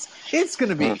 It's going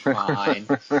to be fine.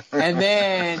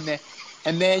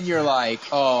 And then you're like,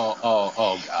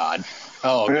 oh God.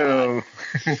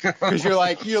 Because you're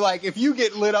like, if you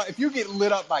get lit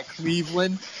up by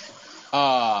Cleveland,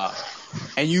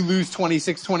 and you lose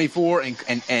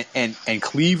 26-24 and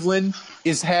Cleveland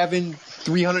is having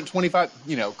 325,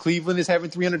 Cleveland is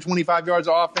having 325 yards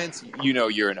of offense,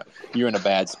 you're in a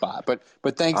bad spot. But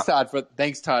thanks Todd for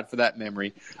that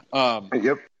memory.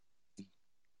 Yep.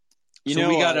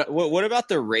 What about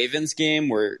the Ravens game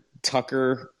where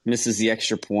Tucker misses the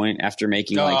extra point after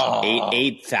making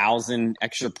 8,000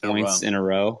 extra points in a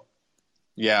row?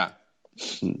 Yeah.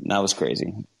 That was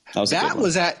crazy. That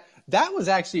was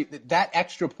actually that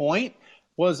extra point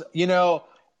was,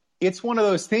 it's one of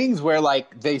those things where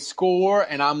they score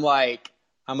and I'm like,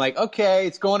 okay,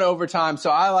 it's going to overtime.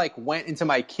 So I went into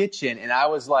my kitchen and I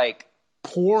was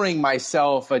pouring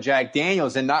myself a Jack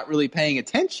Daniels and not really paying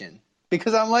attention.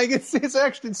 Because I'm like,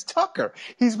 it's Tucker.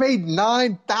 He's made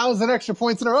 9,000 extra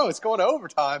points in a row. It's going to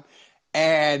overtime.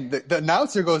 And the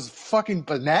announcer goes fucking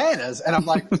bananas. And I'm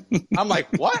like,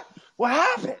 what? What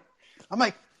happened? I'm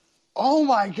like, oh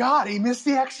my God, he missed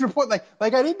the extra point. Like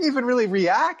I didn't even really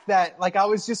react that. I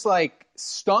was just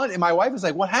stunned. And my wife was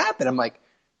like, what happened? I'm like,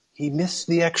 he missed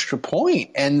the extra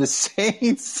point, and the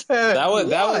Saints that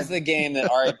was the game that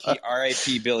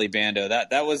R.I.P. Billy Bando.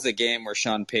 That was the game where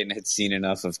Sean Payton had seen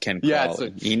enough of Ken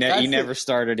Crawley. He never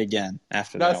started again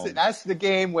after that. That's the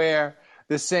game where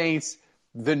the Saints.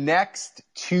 The next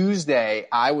Tuesday,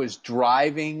 I was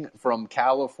driving from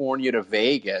California to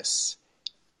Vegas,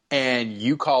 and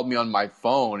you called me on my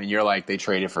phone, and you're like, "They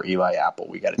traded for Eli Apple.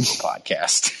 We got to do a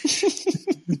podcast."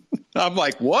 I'm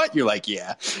like, what? You're like,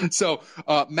 yeah. So,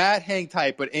 Matt, hang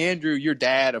tight. But Andrew, your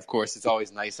dad, of course, is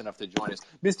always nice enough to join us.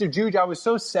 Mr. Juge, I was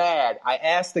so sad. I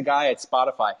asked the guy at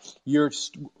Spotify,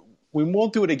 we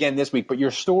won't do it again this week, but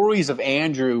your stories of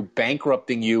Andrew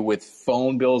bankrupting you with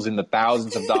phone bills in the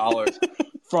thousands of dollars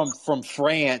from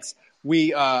France.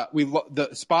 The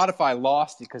Spotify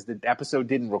lost it because the episode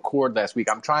didn't record last week.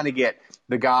 I'm trying to get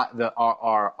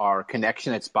our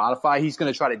connection at Spotify. He's going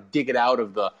to try to dig it out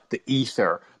of the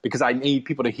ether because I need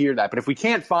people to hear that. But if we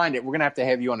can't find it, we're going to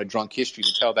have you on a Drunk History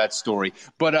to tell that story.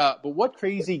 But what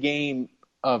crazy game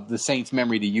of the Saints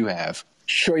memory do you have?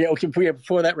 Sure, yeah. Okay,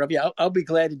 before that, Rob, I'll be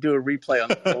glad to do a replay on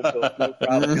the phone. No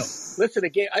problem. Listen,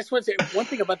 again, I just want to say one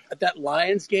thing about that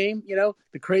Lions game,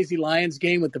 the crazy Lions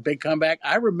game with the big comeback.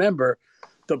 I remember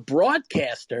the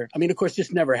broadcaster, I mean, of course,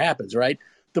 this never happens, right?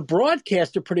 The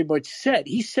broadcaster pretty much said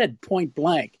point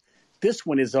blank, this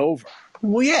one is over.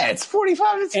 Well, yeah, it's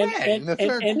 45-10 in the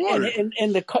third quarter.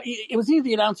 And it was either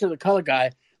the announcer or the color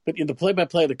guy, but in the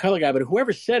play-by-play, the color guy, but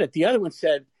whoever said it, the other one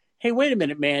said, hey, wait a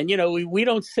minute, man, we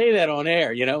don't say that on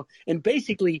air, And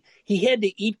basically, he had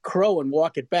to eat crow and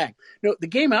walk it back. No, the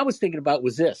game I was thinking about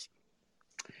was this.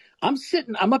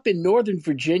 I'm up in Northern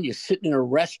Virginia sitting in a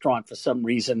restaurant for some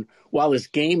reason while this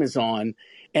game is on.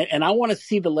 And I want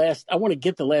to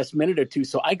get the last minute or two.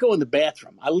 So I go in the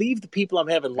bathroom. I leave the people I'm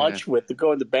having lunch with to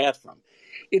go in the bathroom.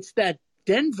 It's that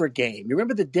Denver game. You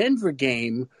remember the Denver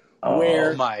game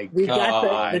where we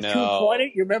got the 2-pointer?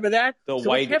 You remember that? The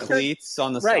white cleats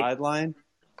on the sideline?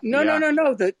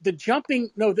 No. The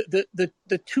jumping,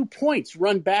 the 2 points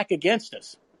run back against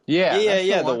us.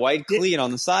 Yeah. The white cleat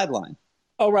on the sideline.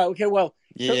 Oh, right. Okay. Well,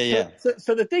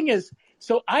 So the thing is,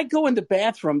 so I go in the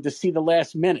bathroom to see the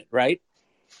last minute, right?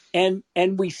 And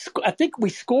I think we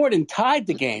scored and tied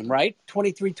the game, right?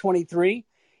 23-23.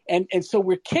 And so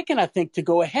we're kicking, I think, to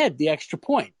go ahead, the extra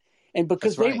point. And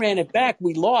because they ran it back,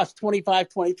 we lost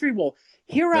 25-23. Well,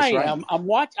 here I am. I'm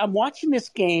watching this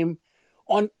game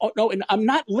and I'm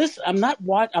not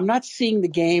seeing the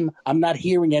game. I'm not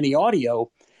hearing any audio.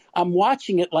 I'm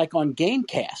watching it like on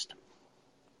Gamecast.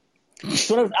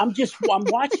 I'm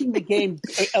watching the game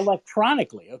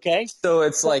electronically, okay? So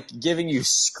it's like giving you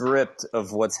script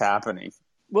of what's happening.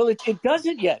 Well, it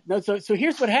doesn't yet. No, so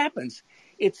here's what happens.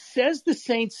 It says the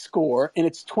Saints score, and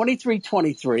it's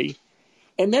 23-23,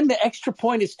 and then the extra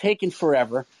point is taken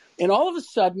forever, and all of a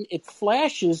sudden it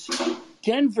flashes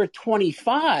Denver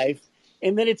 25,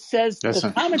 and then it says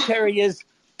the commentary is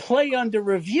play under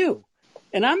review.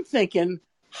 And I'm thinking,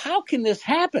 how can this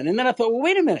happen? And then I thought, well,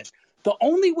 wait a minute. The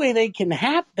only way that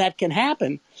can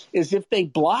happen is if they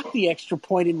block the extra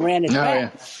point and ran it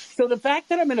back. Yeah. So the fact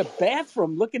that I'm in a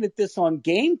bathroom looking at this on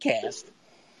Gamecast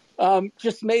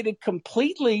just made it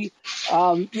completely,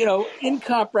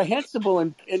 incomprehensible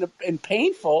and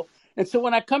painful. And so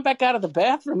when I come back out of the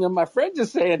bathroom, and my friend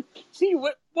is saying, "See,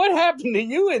 what happened to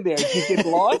you in there? Did you get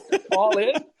lost, fall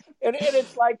in?" And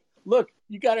it's like, look,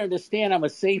 you got to understand, I'm a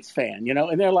Saints fan,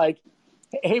 And they're like,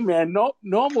 hey, man,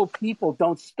 normal people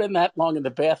don't spend that long in the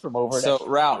bathroom over it. So,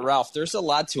 Ralph, there's a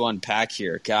lot to unpack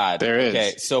here. God. There is.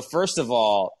 Okay, so first of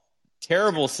all,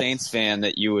 terrible Saints fan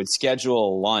that you would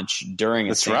schedule a lunch during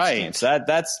a Saints game.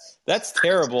 That's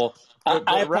terrible.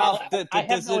 But Ralph,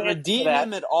 does it redeem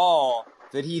him at all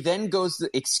that he then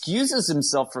excuses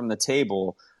himself from the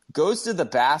table, goes to the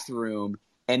bathroom,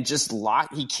 and just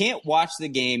he can't watch the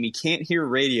game, he can't hear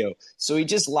radio, so he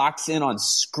just locks in on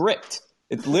script.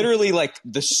 It's literally like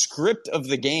the script of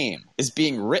the game is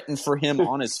being written for him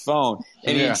on his phone,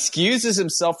 and he excuses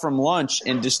himself from lunch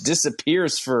and just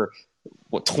disappears for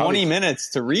 20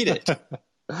 minutes to read it.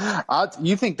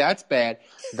 You think that's bad?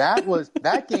 That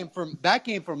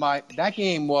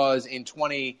game was in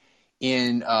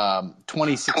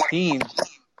 2016.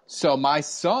 So my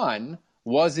son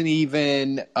wasn't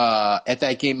even at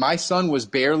that game. My son was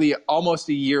barely almost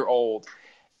a year old,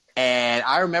 and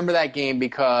I remember that game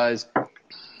because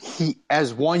he,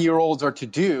 as 1-year-olds are to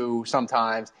do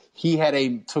sometimes, he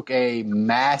took a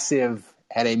massive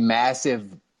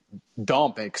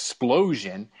dump,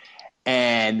 explosion,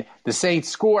 and the Saints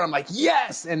scored. I'm like,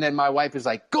 yes! And then my wife is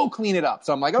like, go clean it up.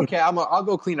 So I'm like, okay, I'll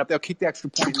go clean it up. They'll kick the extra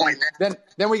point.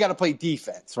 Then we got to play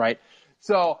defense, right?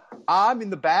 So I'm in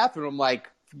the bathroom, like,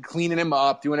 cleaning him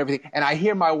up, doing everything, and I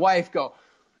hear my wife go,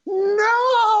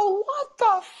 no, what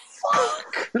the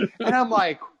fuck? And I'm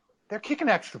like, they're kicking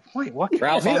an extra point. What?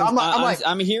 Ralph,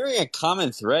 I'm hearing a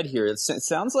common thread here. It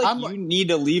sounds like you need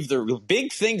to leave the room.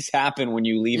 Big things happen when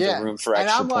you leave the room for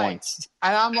extra points.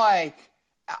 And I'm like,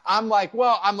 I'll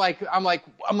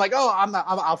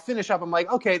finish up. I'm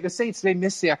like, okay, the Saints, they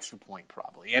missed the extra point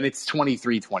probably, and it's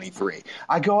 23-23.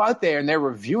 I go out there and they're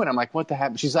reviewing. I'm like, what the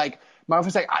heck? She's like, my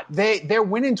wife's like, they're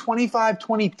winning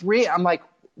 25-23. I'm like,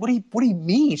 what do you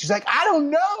mean? She's like, I don't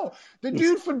know. The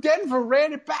dude from Denver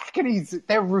ran it back, and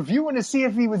they're reviewing to see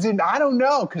if he was in. I don't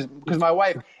know, because my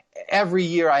wife, every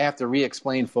year I have to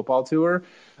re-explain football to her.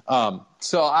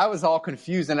 So I was all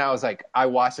confused, and I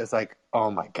watched. I was like,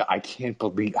 oh my God, I can't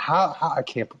believe I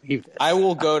can't believe this. I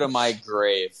will go to my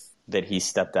grave that he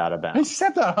stepped out of bounds. He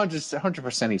stepped out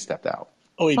 100%. He stepped out.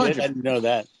 Oh, he did. I didn't know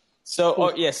that.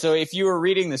 So, so if you were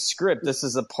reading the script, this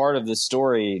is a part of the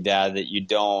story, Dad, that you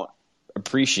don't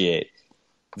appreciate.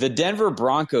 The Denver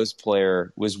Broncos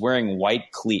player was wearing white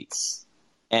cleats.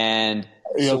 And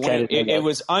so when it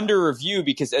was under review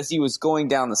because as he was going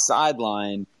down the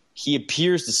sideline, he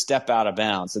appears to step out of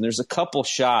bounds. And there's a couple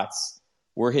shots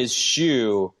where his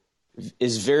shoe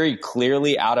is very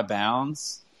clearly out of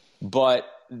bounds, but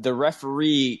the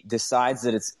referee decides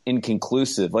that it's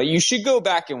inconclusive. Like, you should go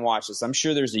back and watch this. I'm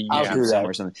sure there's a YouTube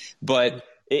somewhere or something. But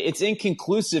it's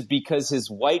inconclusive because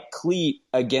his white cleat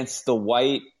against the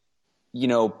white,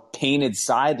 painted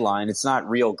sideline, it's not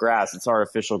real grass, it's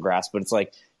artificial grass, but it's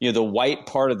like, the white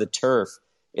part of the turf.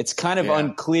 It's kind of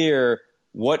unclear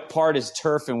what part is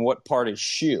turf and what part is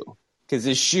shoe, because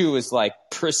his shoe is like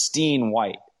pristine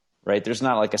white, right? There's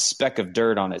not like a speck of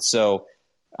dirt on it. So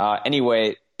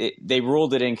anyway, they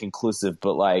ruled it inconclusive,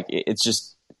 but like it's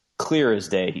just clear as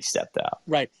day he stepped out.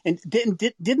 Right. And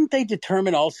didn't they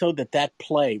determine also that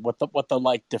play, what the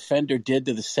like defender did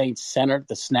to the Saints center,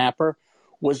 the snapper,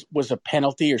 was a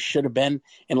penalty or should have been,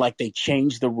 and like they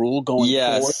changed the rule going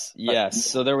forward? Yes.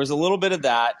 So there was a little bit of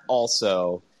that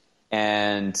also.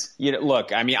 And,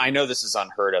 look, I mean, I know this is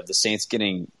unheard of, the Saints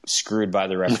getting screwed by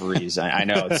the referees. I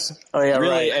know it's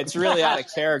it's really out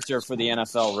of character for the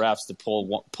NFL refs to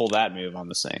pull that move on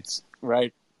the Saints.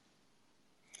 Right.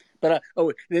 But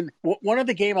then one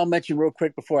other game I'll mention real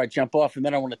quick before I jump off, and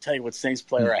then I want to tell you what Saints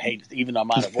player I hate, even though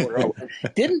I'm out of order.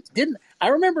 Didn't I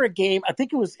remember a game? I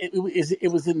think it was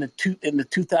in the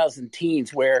 2000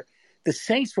 teens where the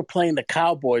Saints were playing the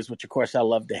Cowboys, which of course I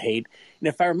love to hate. And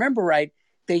if I remember right,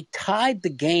 they tied the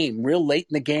game real late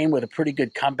in the game with a pretty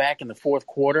good comeback in the fourth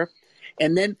quarter,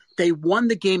 and then they won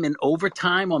the game in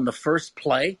overtime on the first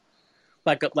play,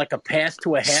 like a pass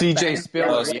to a halfback. CJ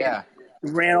Spiller,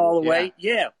 ran all the way.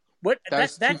 Yeah. What?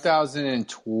 That's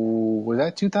 2002. Was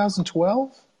that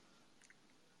 2012?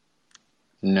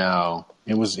 No,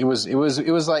 it was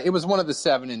one of the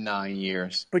 7 and 9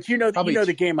 years. But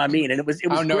the game I mean, and it was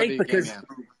great because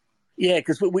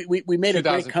because we made a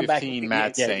great comeback. 2015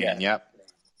 Matt Sain, yep.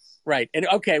 Right. And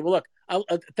okay, well look,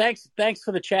 thanks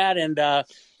for the chat, and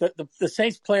the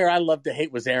Saints player I love to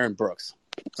hate was Aaron Brooks.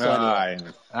 So anyway.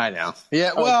 I know.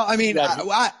 Yeah. Well, I mean,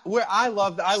 I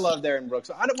loved Aaron Brooks.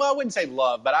 I wouldn't say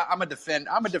love, but I'm a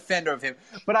defender of him.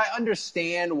 But I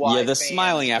understand why. Yeah, the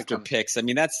smiling after picks. I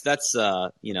mean, that's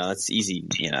easy.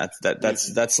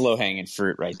 That's low hanging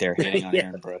fruit right there, hitting on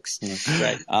Aaron Brooks.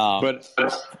 Right. But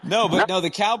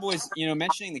the Cowboys.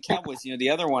 Mentioning the Cowboys. The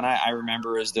other one I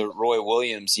remember is the Roy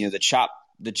Williams.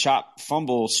 The chop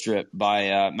fumble strip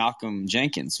by Malcolm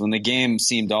Jenkins when the game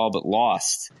seemed all but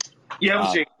lost.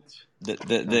 Yeah, it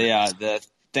was the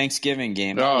Thanksgiving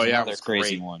game. That was another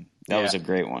crazy one. That was a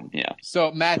great one. Yeah.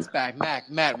 So Matt's back.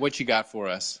 Matt, what you got for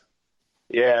us?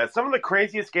 Yeah, some of the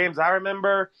craziest games I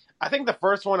remember. I think the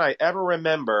first one I ever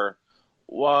remember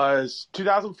was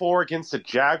 2004 against the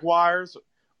Jaguars,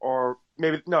 or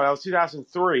maybe that was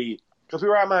 2003, because we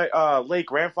were at my late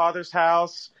grandfather's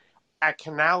house at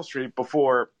Canal Street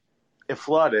before it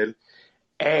flooded,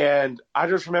 and I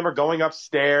just remember going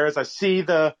upstairs. I see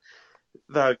the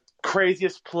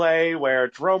craziest play where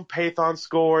Jerome Pathon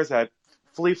scores that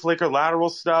flea flicker lateral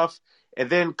stuff, and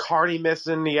then Carney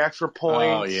missing the extra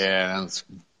point. Oh yeah,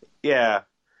 yeah.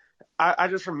 I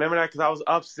just remember that because I was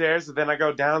upstairs, and then I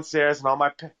go downstairs, and all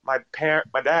my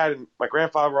dad and my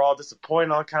grandfather were all disappointed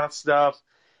and all kind of stuff,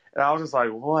 and I was just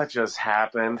like, what just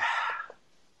happened?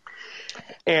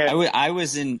 And I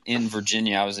was in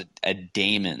Virginia. I was at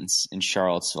Damon's in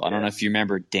Charlottesville. I don't know if you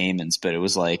remember Damon's, but it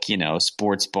was like, a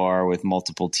sports bar with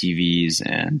multiple TVs.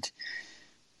 And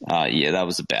that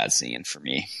was a bad scene for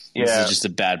me. It was just a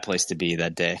bad place to be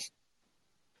that day.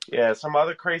 Yeah, some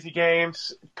other crazy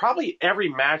games. Probably every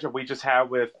matchup we just had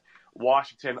with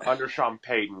Washington under Sean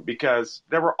Payton, because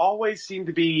there were always seemed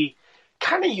to be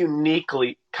kind of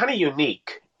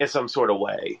unique in some sort of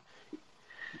way.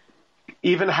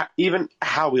 Even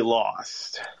how we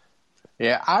lost.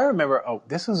 Yeah, I remember. Oh,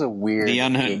 this was a weird the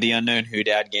unknown Who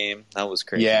Dad game. That was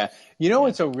crazy. Yeah,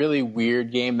 it's a really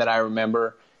weird game that I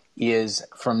remember is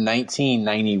from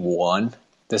 1991.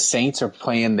 The Saints are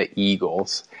playing the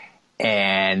Eagles,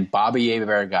 and Bobby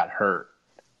Abear got hurt,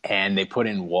 and they put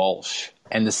in Walsh,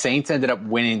 and the Saints ended up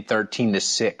winning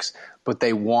 13-6, but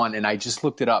they won. And I just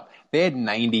looked it up. They had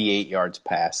 98 yards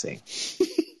passing.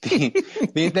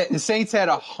 The Saints had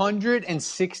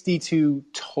 162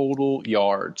 total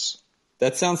yards.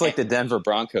 That sounds like the Denver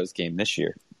Broncos game this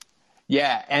year.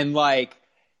 Yeah, and like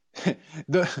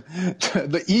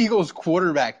the Eagles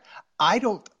quarterback,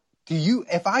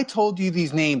 if I told you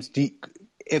these names,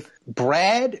 if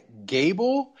Brad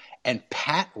Gable and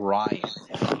Pat Ryan,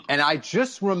 and I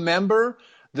just remember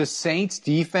the Saints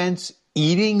defense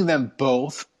eating them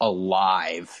both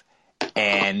alive,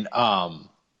 and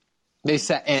They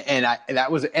said, and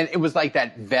it was like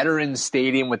that veteran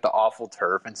stadium with the awful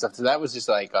turf and stuff. So that was just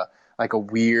like a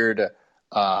weird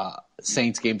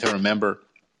Saints game to remember.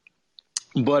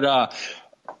 But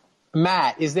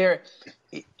Matt,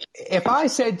 if I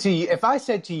said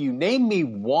to you, name me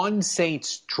one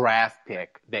Saints draft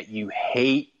pick that you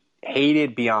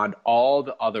hated beyond all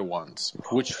the other ones,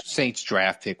 which Saints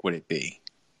draft pick would it be?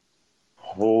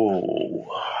 Oh,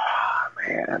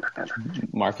 man.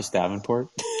 Marcus Davenport.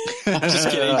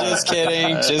 Just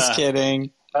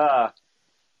kidding. Tough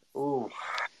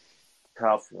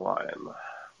one.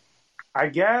 I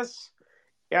guess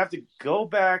you have to go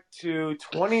back to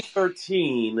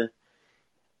 2013,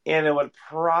 and it would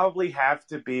probably have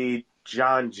to be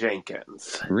John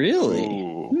Jenkins.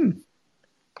 Really?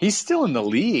 He's still in the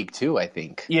league, too, I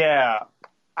think. Yeah.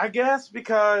 I guess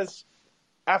because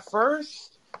at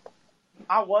first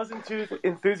I wasn't too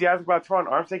enthusiastic about Teron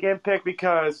Armstead getting picked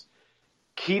because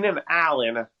Keenan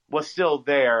Allen was still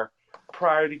there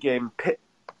prior to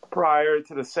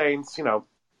the Saints,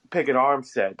 picking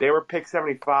Armstead. They were picked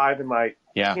 75, and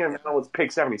Keenan Allen was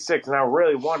picked 76, and I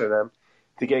really wanted them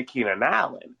to get Keenan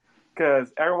Allen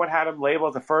because everyone had him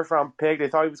labeled as a first-round pick. They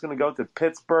thought he was going to go to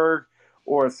Pittsburgh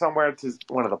or somewhere to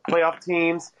one of the playoff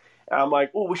teams. And I'm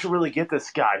like, we should really get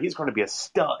this guy. He's going to be a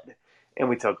stud. And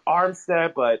we took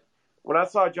Armstead, but when I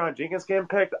saw John Jenkins getting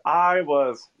picked, I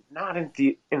was not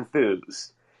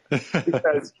enthused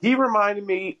because he reminded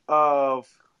me of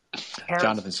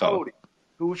Jonathan Cody,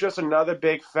 who was just another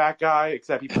big fat guy,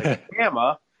 except he played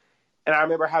Bama, and I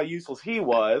remember how useless he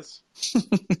was.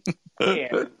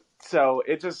 And so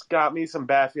it just got me some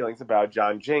bad feelings about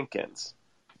John Jenkins.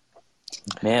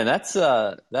 Man,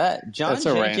 John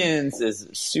Jenkins is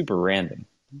super random.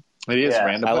 It is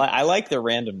random. I like the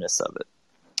randomness of it.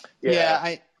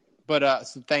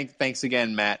 So thanks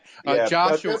again, Matt. Joshua,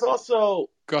 but there's also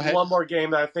one more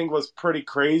game that I think was pretty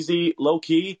crazy,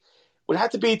 low-key. Would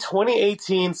have to be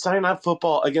 2018 Sunday Night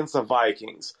Football against the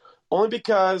Vikings. Only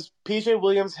because P.J.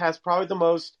 Williams has probably the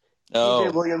most P.J.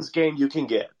 Williams game you can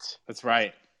get. That's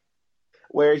right.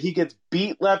 Where he gets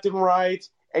beat left and right,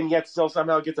 and yet still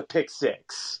somehow gets a pick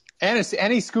six. And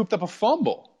he scooped up a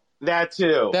fumble. That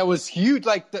too. That was huge.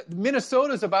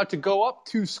 Minnesota's about to go up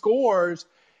 2 scores.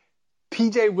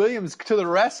 P.J. Williams to the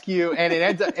rescue, and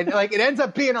it ends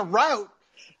up being a rout,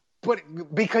 but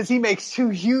because he makes 2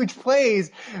 huge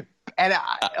plays. And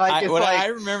I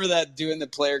remember that doing the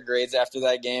player grades after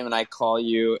that game, and I call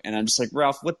you, and I'm just like,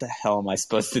 Ralph, what the hell am I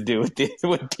supposed to do with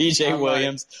PJ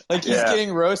Williams? He's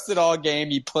getting roasted all game.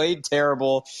 He played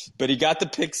terrible, but he got the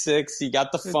pick six, he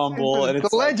got the fumble, and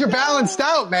the ledger balanced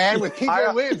out, man. With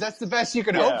PJ Williams, that's the best you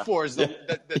can hope for. Is the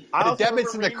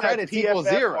debits and the credits equal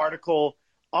 0. Article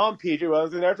on PJ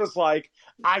Williams, and they're just like,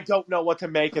 I don't know what to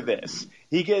make of this.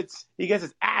 He gets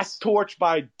his ass torched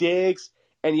by Diggs.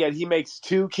 And yet he makes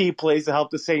 2 key plays to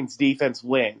help the Saints defense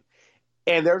win.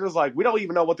 And they're just like, we don't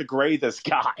even know what to grade this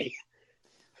guy.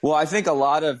 Well, I think a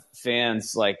lot of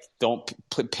fans don't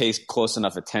pay close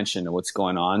enough attention to what's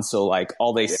going on. So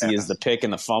all they see is the pick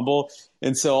and the fumble.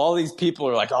 And so all these people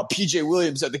are like, oh, PJ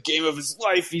Williams had the game of his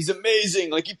life. He's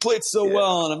amazing. He played so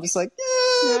well. And I'm just like,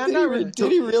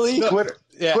 did he really?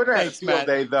 Twitter had a field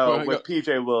day, though, with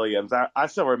PJ Williams. I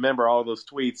still remember all those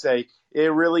tweets say, it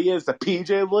really is the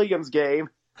PJ Williams game.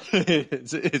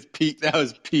 It's peak. That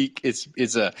was peak. It's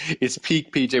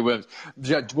peak PJ Williams.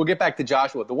 We'll get back to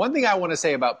Joshua. The one thing I want to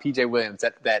say about PJ Williams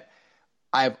that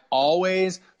I've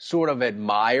always sort of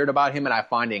admired about him and I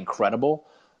find incredible,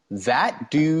 that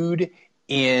dude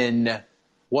it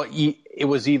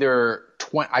was either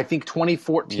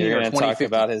 2014 You're or 2015. Talk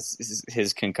about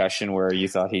his concussion where you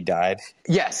thought he died.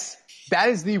 Yes. That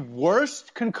is the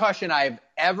worst concussion I've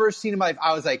ever seen in my life.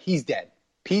 I was like, he's dead.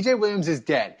 PJ Williams is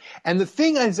dead. And the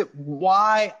thing is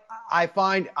why I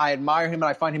admire him and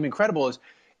I find him incredible is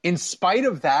in spite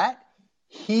of that,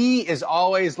 he is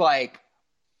always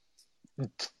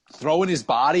throwing his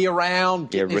body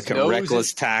around.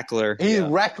 Reckless tackler. He's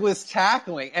reckless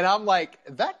tackling. And I'm like,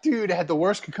 that dude had the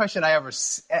worst concussion I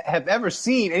have ever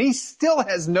seen. And he still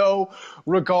has no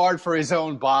regard for his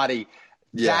own body.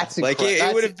 Yeah, that's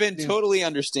it would have been totally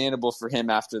understandable for him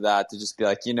after that to just be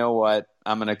like, you know what,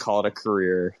 I'm going to call it a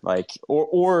career,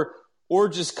 or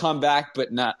just come back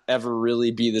but not ever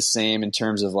really be the same in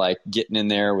terms of getting in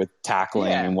there with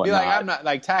tackling and whatnot. I'm not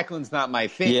tackling's not my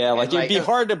thing. Yeah, it'd be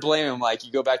hard to blame him.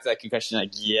 You go back to that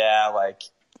concussion,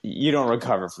 you don't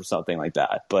recover for something like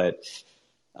that. But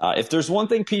if there's one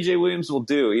thing PJ Williams will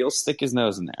do, he'll stick his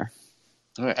nose in there.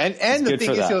 And the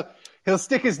thing is, he'll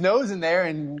stick his nose in there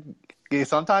and.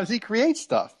 Sometimes he creates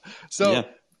stuff. So,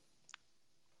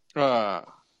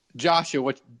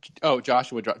 Joshua,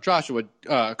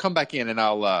 come back in and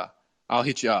I'll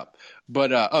hit you up.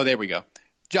 But there we go.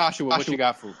 Joshua, what you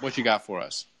got for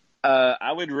us?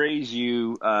 I would raise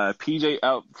you PJ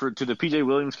out to the PJ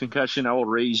Williams concussion. I will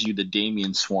raise you the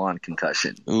Damian Swan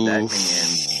concussion. That man,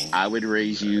 I would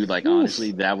raise you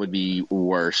honestly, that would be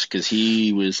worse because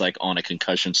he was on a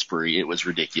concussion spree. It was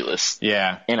ridiculous.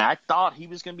 Yeah, and I thought he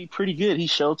was going to be pretty good. He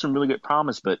showed some really good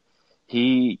promise, but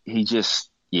he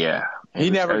just he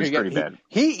never could get. Bad.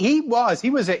 He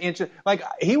was an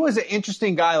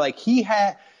interesting guy. He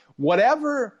had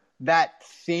whatever that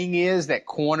thing is that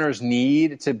corners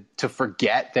need to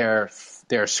forget their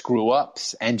screw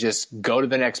ups and just go to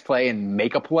the next play and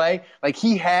make a play.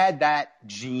 He had that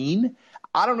gene.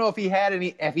 I don't know if he had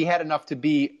enough to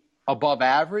be above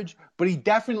average, but he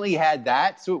definitely had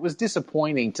that. So it was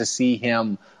disappointing to see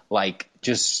him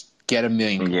just get a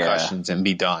million concussions and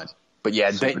be done. But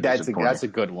that's a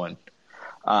good one.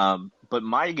 But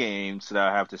my games that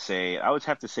I would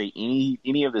have to say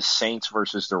any of the Saints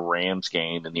versus the Rams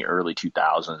game in the early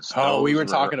 2000s. Oh, we were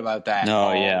talking about that. No,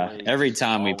 every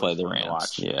time we play the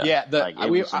Rams. It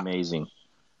was amazing.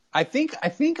 I think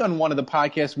on one of the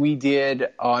podcasts we did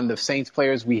on the Saints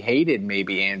players we hated,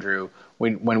 maybe Andrew,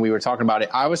 when we were talking about it,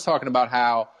 I was talking about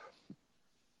how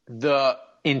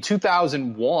in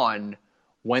 2001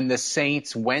 when the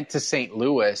Saints went to St.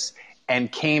 Louis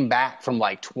and came back from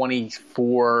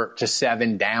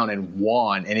 24-7 down and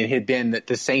won. And it had been that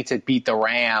the Saints had beat the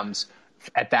Rams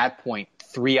at that point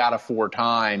 3 out of 4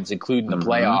 times, including the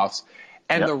playoffs.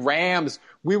 And the Rams,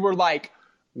 we were like,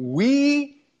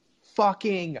 we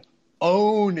fucking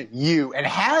own you. And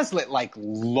Hazlitt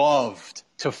loved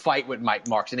to fight with Mike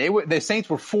Marks. And the Saints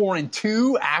were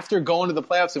 4-2 after going to the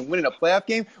playoffs and winning a playoff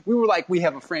game. We were like, we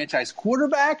have a franchise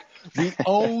quarterback.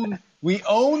 We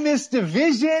own this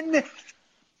division.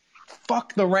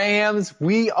 Fuck the Rams.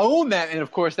 We own that. And,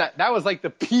 of course, that was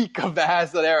the peak of the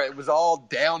Hazlitt era. It was all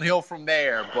downhill from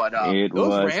there. But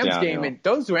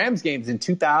those Rams games in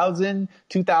 2000,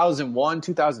 2001,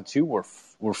 2002 were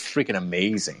freaking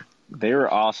amazing. They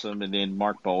were awesome. And then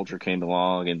Mark Bulger came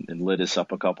along and lit us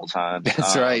up a couple times.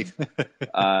 That's right.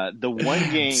 The one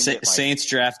game Saints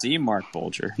draftee Mark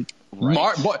Bulger.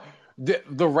 Right.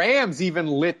 The Rams even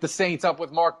lit the Saints up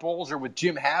with Mark Bulger with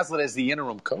Jim Hazlitt as the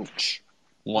interim coach.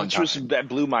 That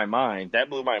blew my mind.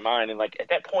 And at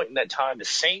that point in that time, the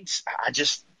Saints,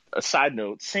 a side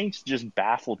note, Saints just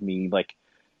baffled me.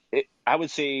 I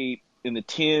would say in the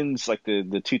tens,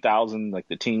 the 2000,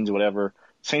 the teens, whatever,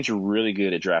 Saints are really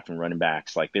good at drafting running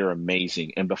backs. They were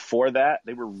amazing. And before that,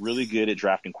 they were really good at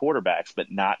drafting quarterbacks,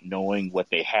 but not knowing what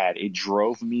they had. It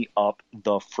drove me up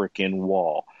the freaking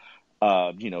wall.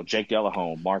 Jake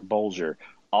Delahome, Mark Bulger,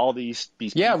 all these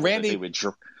people Randy. They would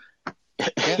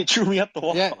it drew me up the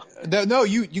wall. Yeah, no,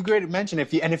 you great to mention.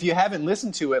 If you haven't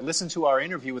listened to it, listen to our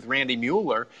interview with Randy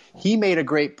Mueller. He made a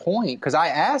great point because I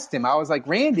asked him. I was like,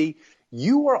 Randy,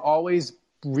 you were always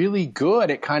really good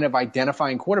at kind of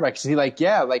identifying quarterbacks. He's like,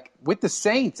 with the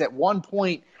Saints at one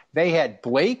point they had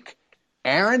Blake,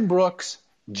 Aaron Brooks,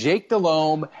 Jake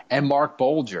Delhomme, and Mark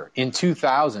Bulger in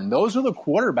 2000. Those are the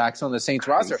quarterbacks on the Saints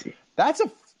roster. That's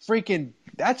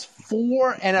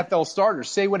 4 NFL starters.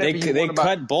 Say whatever you want about.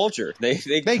 They cut Bulger.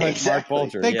 They cut Mark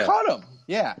Bulger. They cut him.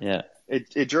 Yeah.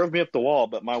 It drove me up the wall.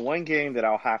 But my one game that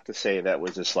I'll have to say that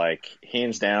was just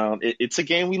hands down. It's a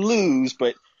game we lose,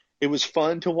 but it was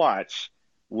fun to watch.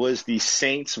 Was the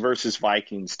Saints versus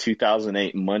Vikings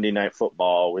 2008 Monday Night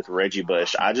Football with Reggie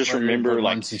Bush. I just remember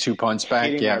 2 punts back.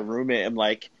 Hitting my roommate. I'm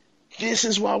like, this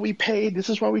is why we paid. This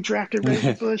is why we drafted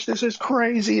Reggie Bush. This is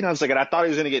crazy. And I was like, and I thought he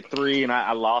was going to get 3, and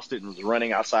I lost it and was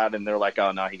running outside, and they're like,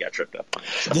 oh no, he got tripped up.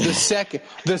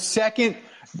 The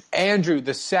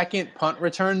second punt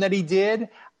return that he did,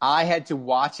 I had to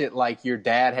watch it like your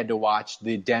dad had to watch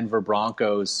the Denver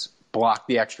Broncos block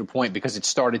the extra point because it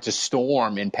started to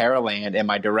storm in Pearland and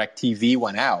my DirecTV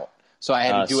went out. So I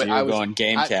had to do it. I was going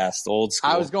Gamecast, old school.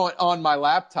 I was going on my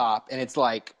laptop and it's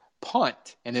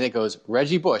punt, and then it goes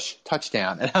Reggie Bush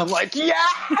touchdown, and I'm like,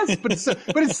 yes, but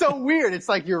it's so weird. It's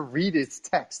like you're reading its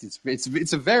text.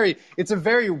 It's a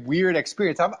very weird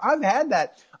experience. I've had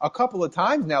that a couple of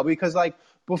times now because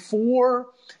before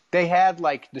they had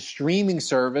the streaming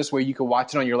service where you could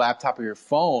watch it on your laptop or your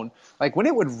phone. When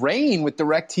it would rain with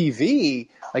DirecTV,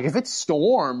 if it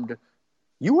stormed,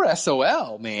 you were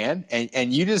SOL, man,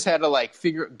 and you just had to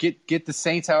get the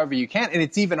Saints however you can, and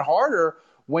it's even harder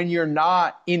when you're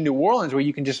not in New Orleans where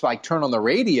you can just turn on the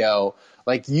radio.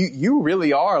 You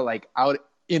really are out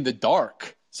in the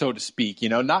dark, so to speak.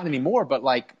 Not anymore, but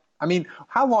I mean,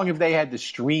 how long have they had the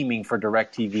streaming for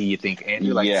DirecTV, you think,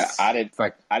 Andrew? I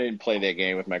didn't play that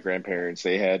game with my grandparents.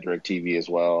 They had DirecTV as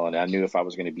well, and I knew if I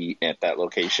was going to be at that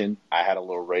location, I had a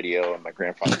little radio in my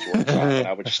grandfather's workshop, and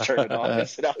I would just turn it on and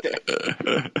sit out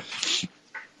there.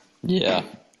 Yeah.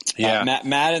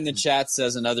 Matt in the chat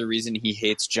says another reason he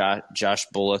hates Josh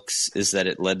Bullock's is that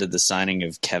it led to the signing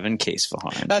of Kevin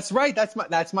Casefahan. That's right.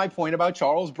 That's my point about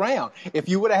Charles Brown. If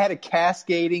you would have had a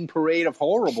cascading parade of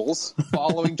horribles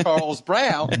following Charles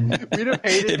Brown, we'd have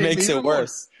hated him. It makes it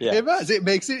worse. Yeah. It does. It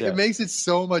makes it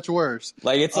so much worse.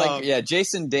 Like it's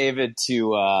Jason David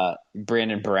to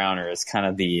Brandon Browner is kind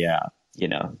of the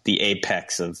the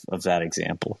apex of that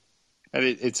example. And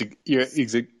it's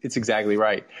exactly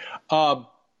right.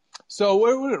 So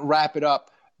we're going to wrap it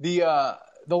up. The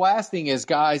last thing is,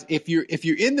 guys, if you're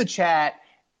in the chat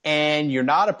and you're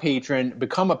not a patron,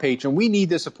 become a patron. We need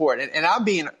the support. And I'm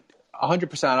being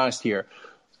 100% honest here.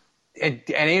 And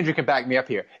Andrew can back me up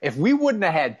here. If we wouldn't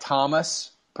have had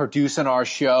Thomas producing our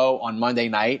show on Monday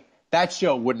night, that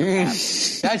show wouldn't have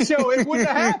happened. It wouldn't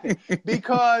have happened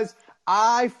because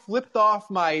I flipped off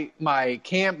my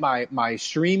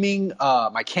streaming,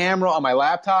 my camera on my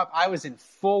laptop. I was in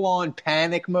full on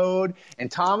panic mode,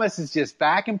 and Thomas is just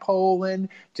back in Poland,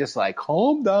 just like,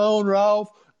 calm down,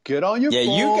 Ralph. Get on your phone.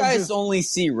 Yeah, you guys only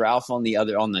see Ralph on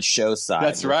the show side.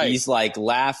 That's right. He's like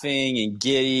laughing and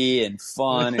giddy and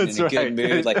fun and in a good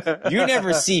mood. Like you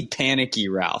never see panicky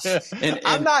Ralph. And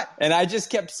I just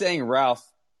kept saying, Ralph,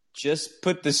 just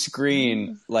put the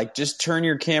screen, like, just turn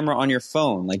your camera on your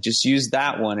phone. Like, just use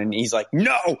that one. And he's like,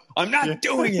 no, I'm not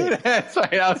doing it. That's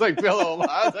right. I was like Bill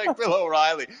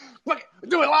O'Reilly. Look,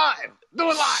 do it live.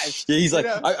 Yeah, he's like,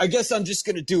 I guess I'm just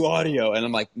going to do audio. And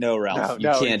I'm like, no, Ralph, you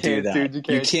can't do that. Dude,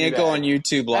 you can't go on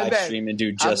YouTube live stream and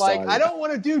do just audio. I don't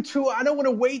want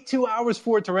to wait 2 hours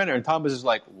for it to render. And Thomas is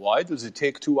like, why does it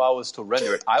take 2 hours to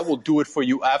render it? I will do it for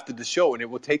you after the show, and it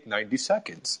will take 90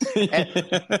 seconds.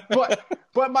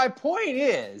 But my point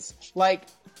is, like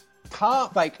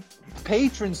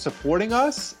patrons supporting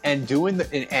us and doing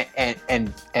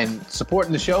and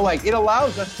supporting the show, like, it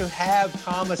allows us to have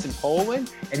Thomas in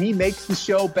Poland, and he makes the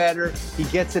show better. He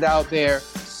gets it out there.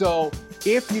 So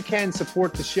if you can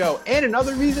support the show, and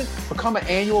another reason, become an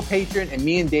annual patron. And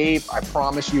me and Dave, I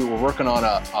promise you, we're working on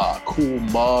a cool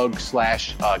mug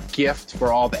 / gift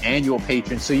for all the annual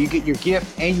patrons. So you get your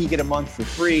gift and you get a month for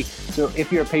free. So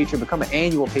if you're a patron, become an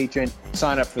annual patron,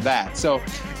 sign up for that. So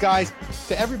guys,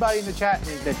 to everybody in the chat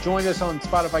that joined us on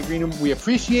Spotify Green Room, we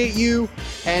appreciate you,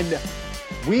 and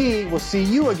we will see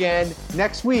you again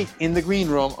next week in the Green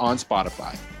Room on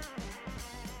Spotify.